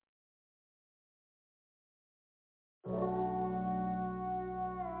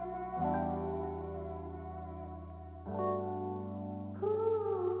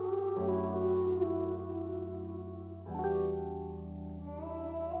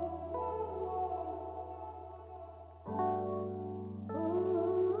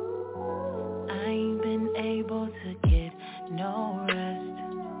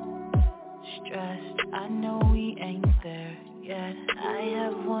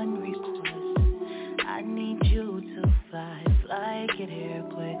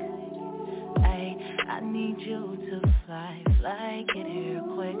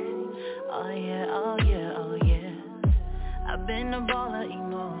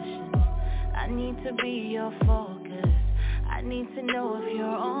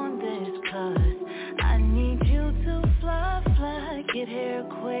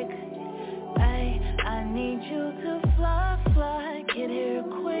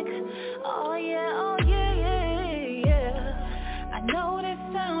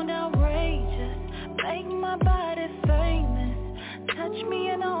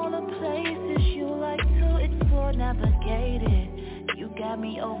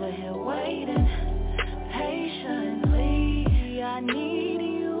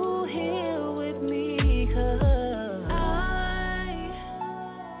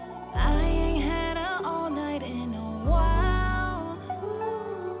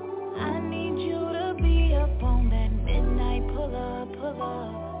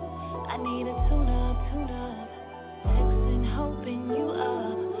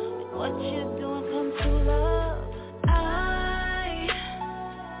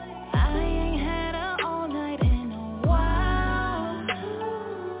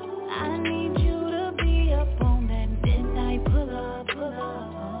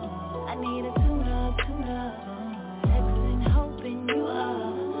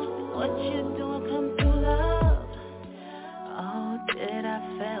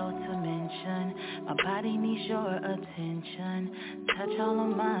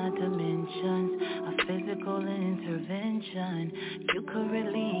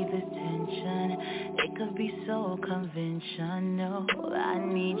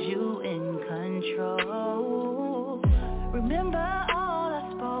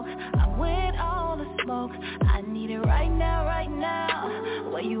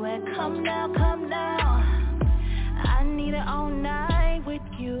 Where you at? Come now, come now. I need it all night with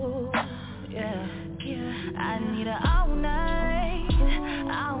you. Yeah, yeah. I need it all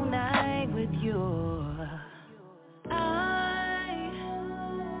night with you. I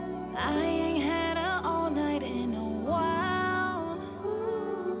ain't had it all night in a while.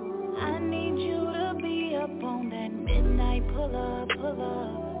 I need you to be up on that midnight pull up.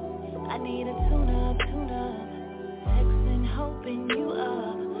 I need a tune up. Texting, hoping you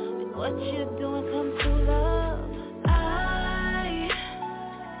up. With what you're doing, come to love. I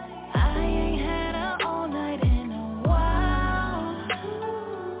ain't had it all night in a while.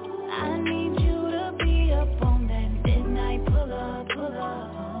 I need you to be up on that midnight pull up.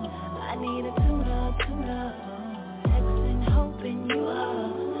 I need a tune up. Texting, hoping you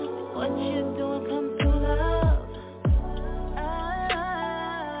up. With what you're doing, come to love.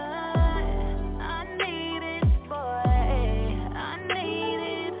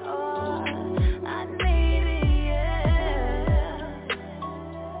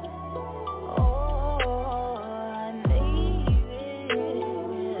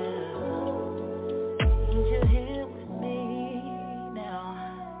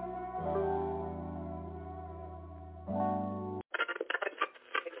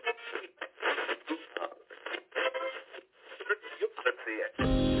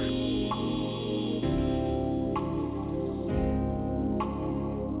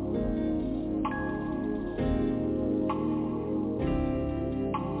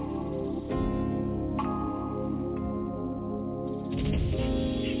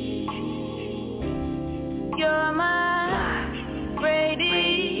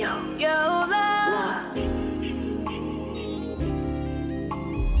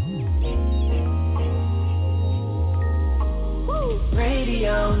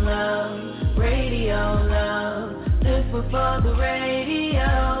 For the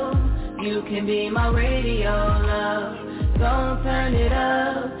radio, you can be my radio love. Don't turn it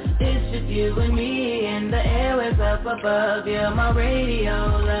up. It's just you and me and the airwaves up above. You're my radio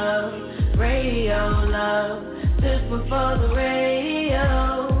love. This one for the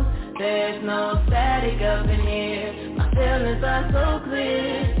radio. There's no static up in here. My feelings are so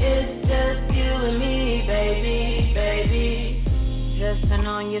clear. It's just you and me, baby. Just turn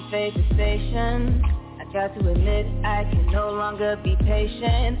on your favorite station. Got to admit, I can no longer be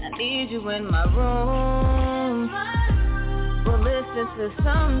patient. I need you in my room. We'll listen to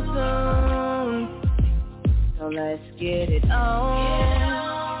some tunes. So let's get it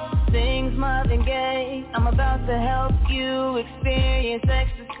on. Sings Marvin Gaye. I'm about to help you experience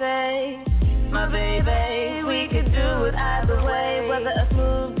ecstasy. My baby, we could do it either way. Whether a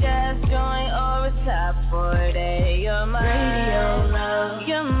smooth jazz joint or a top 40. You're my radio love.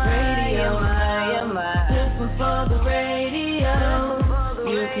 You're my radio love. This one for the radio.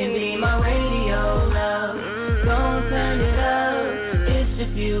 You can be my radio love. Don't turn it up. It's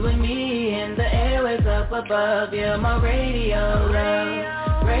just you and me and the airwaves up above. You're my radio love.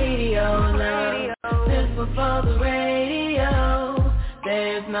 This one for the radio.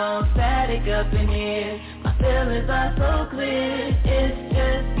 There's no static up in here. My feelings are so clear. It's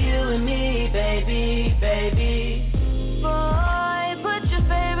just you and me, baby. Boy, put your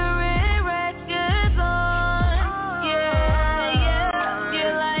favorite records on. Yeah.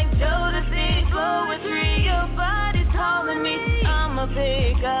 You're like Jodeci, poetry. Your body's calling me. I'ma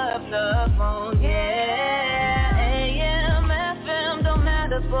pick up the phone. Yeah. AM, FM, don't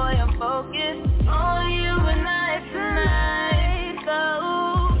matter, boy. I'm focused on you and I tonight. So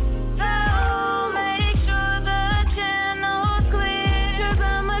make sure the channel's clear, 'cause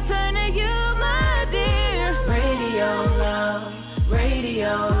I'ma turn to you, my dear. Radio love.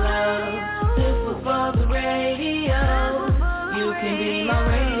 This was for the radio. You can be my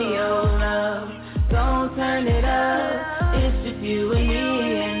radio love. Don't turn it up. It's just you and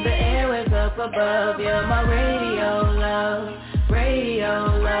me and the airwaves up above. You're my radio love.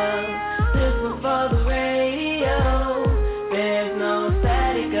 This was for the radio. There's no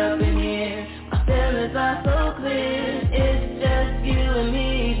static up in here. My feelings are so clear. It's just you and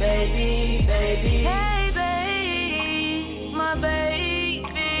me, baby. Hey, baby, my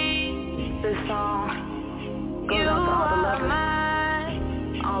baby. This song goes out to all the lovers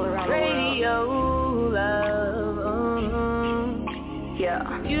all around radio the world. Love. Yeah.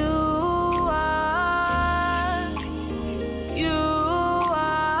 You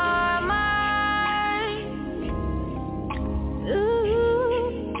are mine. Ooh.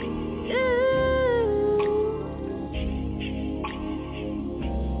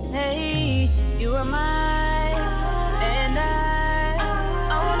 Hey, you are mine, and I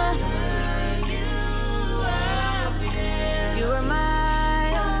wanna. You are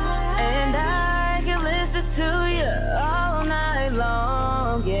mine,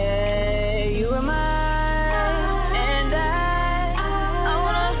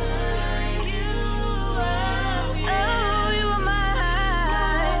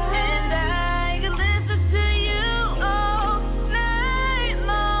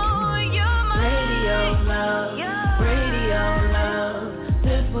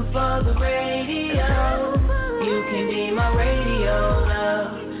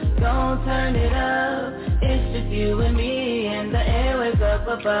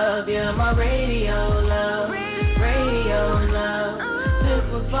 above, you're my radio love, radio love. This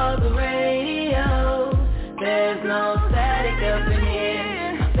was for the radio. There's no static up in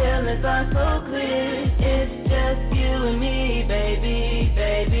here. My feelings are so clear. It's just you and me, baby,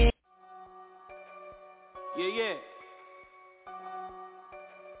 baby. Yeah.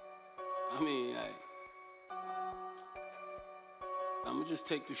 I mean, I'ma just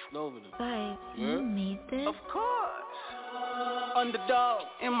take this shit over them. Vibes, you need this? Of course. Underdog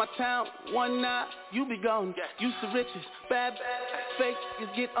in my town, one night, you be gone. Used to riches, bad, fake is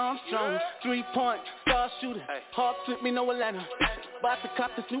get Armstrong. 3-point, star shooter, hard flip me no Atlanta. About to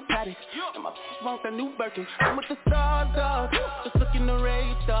cop this new paddock, and my want that new Birkin. I'm with the stars, dog, just looking the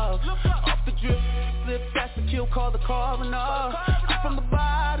radar. Off the drip, slip, that's the kill, call the coroner. I'm from the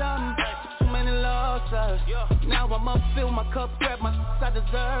bottom, too many losses. Now I'm up, fill my cup, grab my I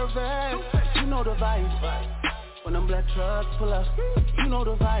deserve it. You know the vibe. When them black trucks pull up, you know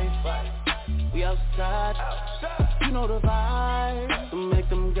the vibe. We outside, you know the vibe. To make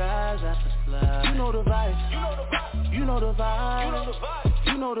them guys have to slide. You know the vibe. You know the vibe.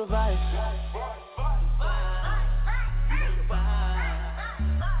 You know the vibe.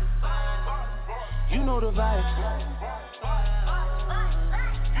 You know the vibe.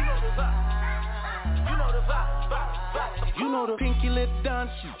 You know the pinky lip done,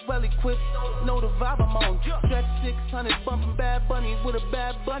 well equipped, know the vibe I'm on. Stretch 600, bumping Bad Bunny with a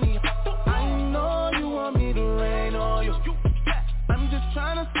Bad Bunny. I know you want me to rain on you. I'm just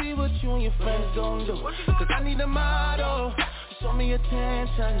trying to see what you and your friends gon' do. Cause I need a model, show me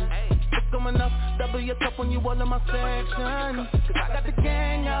attention. It's coming up, double your cup when you all in my section. Cause I got the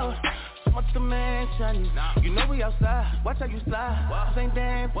gang out, so much to mention. You know we outside, watch how you slide. Cause ain't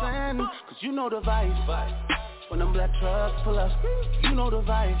dancing, cause you know the vibe. When them black trucks pull up, you know the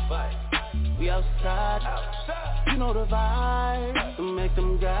vibe. We outside, you know the vibe. To make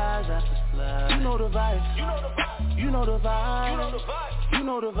them guys have to slide. You know the vibe. You know the vibe. You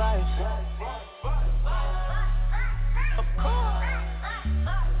know the vibe. Of course.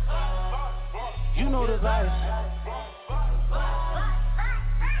 You know the vibe.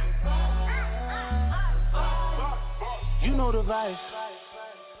 You know the vibe.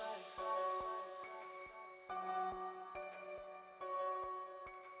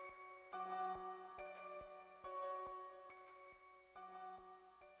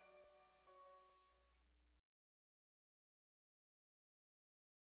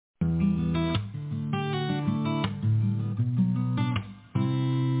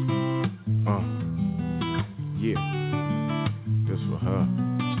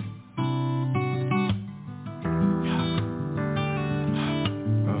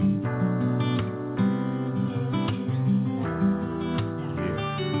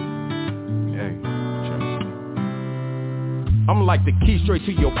 I'm like the key straight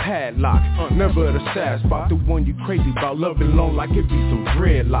to your padlock. Never the sad spot, the one you crazy about. Loving long like it be some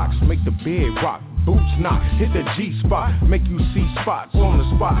dreadlocks. Make the bed rock, boots knock, hit the G-spot. Make you see spots on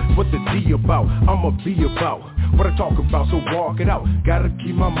the spot. What the D about? I'ma be about what I talk about, so walk it out. Gotta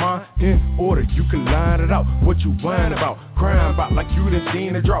keep my mind in order, you can line it out. What you whine about, crying about like you done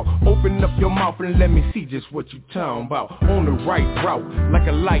seen a drought. Open up your mouth and let me see just what you talking about. On the right route, like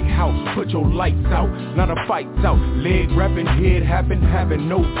a lighthouse, put your lights out. Not a fight's out, leg rapping, head having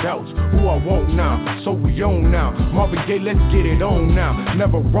no doubts. Who I want now, so we on now. Marvin Gaye, let's get it on now.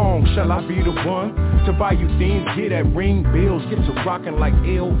 Never wrong, shall I be the one to buy you things, get that ring bills, get to rockin' like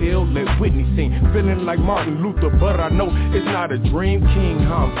LL, let Whitney sing. Feeling like Martin Luther, but I know it's not a dream king.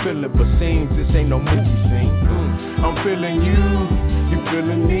 How I'm feeling, but seems this ain't no movie scene. I'm feeling you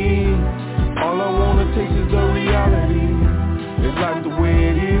feeling me. All I wanna taste is the reality. It's like the way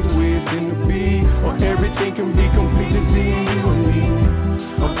it is, where it's in the be, or everything can be completely seeing you and me.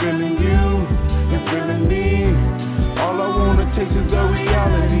 I'm feeling you feeling me. All I wanna taste is the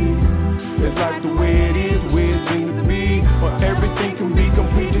reality. It's like the way it is, where it's in the be, or everything can be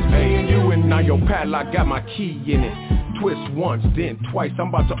complete, just me and you. And now your padlock got my key in it. Twist once, then twice. I'm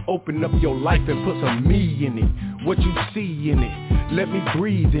about to open up your life and put some me in it. What you see in it, let me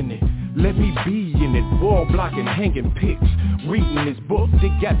breathe in it. Let me be in it, wall blocking, hanging pics. Reading this book, they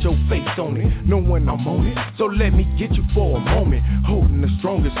got your face on it. Knowing I'm on it, so let me get you for a moment. Holding the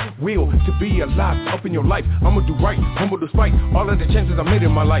strongest will to be alive up in your life. I'ma do right, humble despite all of the chances I made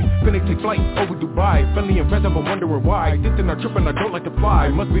in my life. Finna take flight over Dubai, friendly and impressive, I'm wondering why. Distant, I trip and I don't like to fly.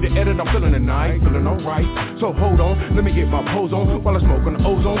 Must be the edit, I'm feeling tonight, feeling alright. So hold on, let me get my pose on while I smoke on the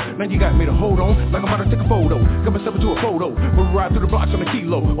ozone. Now you got me to hold on, like I'm about to take a photo. Got myself into a photo, we'll ride through the blocks on the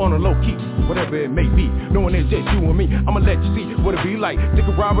kilo, on the low. keep, whatever it may be. Knowing it's just you and me, I'ma let you see what it be like. Take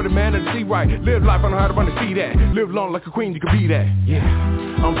a ride with a man and see right. Live life, I know how to run and see that. Live long like a queen, you can be that. Yeah,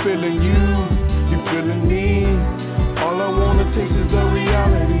 I'm feeling you feeling me. All I wanna taste is the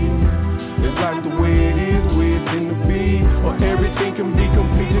reality. It's like the way it is, where it's in the be. Or everything can be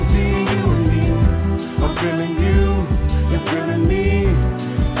complete as being you and me. I'm feeling you're feeling me.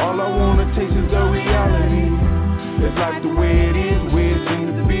 All I wanna taste is the reality. It's like the way it is, where it's in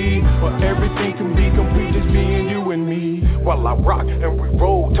the be. Or everything can be complete as being you and me. While I rock and we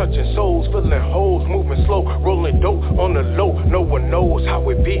roll, touching souls, filling holes, moving slow, rolling dope on the low. No one knows how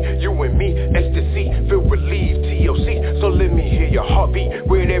it be, you and me, ecstasy, feel relieved, TLC. So let me hear your heartbeat,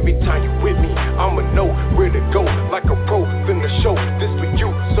 weird every time you with me. I'ma know where to go, like a pro, finna show this for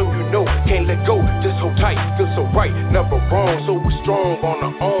you, so you know, can't let go, just hold tight, feel so right, never wrong, so we strong on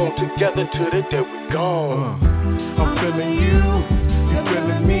our own, together to the day we gone. I'm feeling you're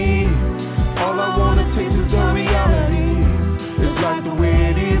feeling me. All I wanna taste is the reality. It's like the way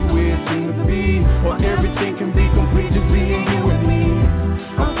it is, where it's in the be. Or everything can be complete, just being you and me.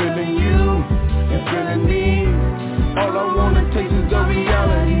 I'm feeling you're feeling me. All I wanna taste is the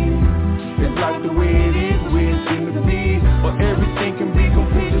reality. It's like the way it is, where it's in the be. Or everything can be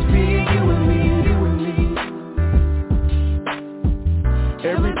complete, just being you and me, you and me.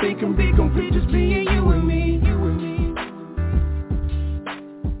 Everything can be complete, just being you and me, you and me.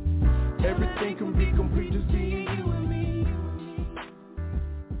 Everything can be complete, just being you and me.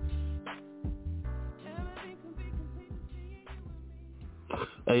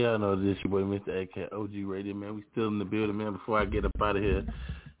 Hey, y'all know this your boy Mr. AK OG Radio, man. We still in the building, man. Before I get up out of here,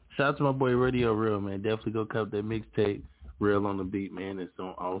 shout out to my boy Radio Real, man. Definitely go cut that mixtape, Real on the Beat, man. It's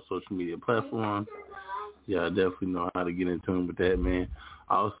on all social media platforms. Yeah, I definitely know how to get in tune with that, man.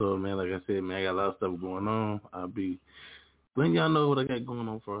 Also, man, like I said, man, I got a lot of stuff going on. I'll be letting y'all know what I got going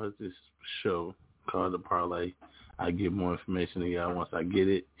on for this show called The Parlay. I get more information to y'all once I get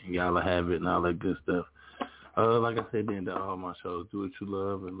it, and y'all will have it and all that good stuff. Like I said, then to all my shows, do what you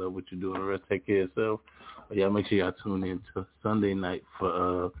love and love what you do, and the rest take care of yourself. Y'all make sure y'all tune in to Sunday night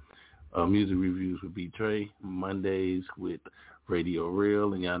for music reviews with B-Trey, Mondays with Radio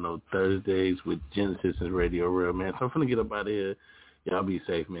Real, and y'all know Thursdays with Genesis and Radio Real, man. So I'm finna get up out of here. Y'all be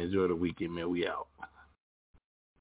safe, man. Enjoy the weekend, man. We out.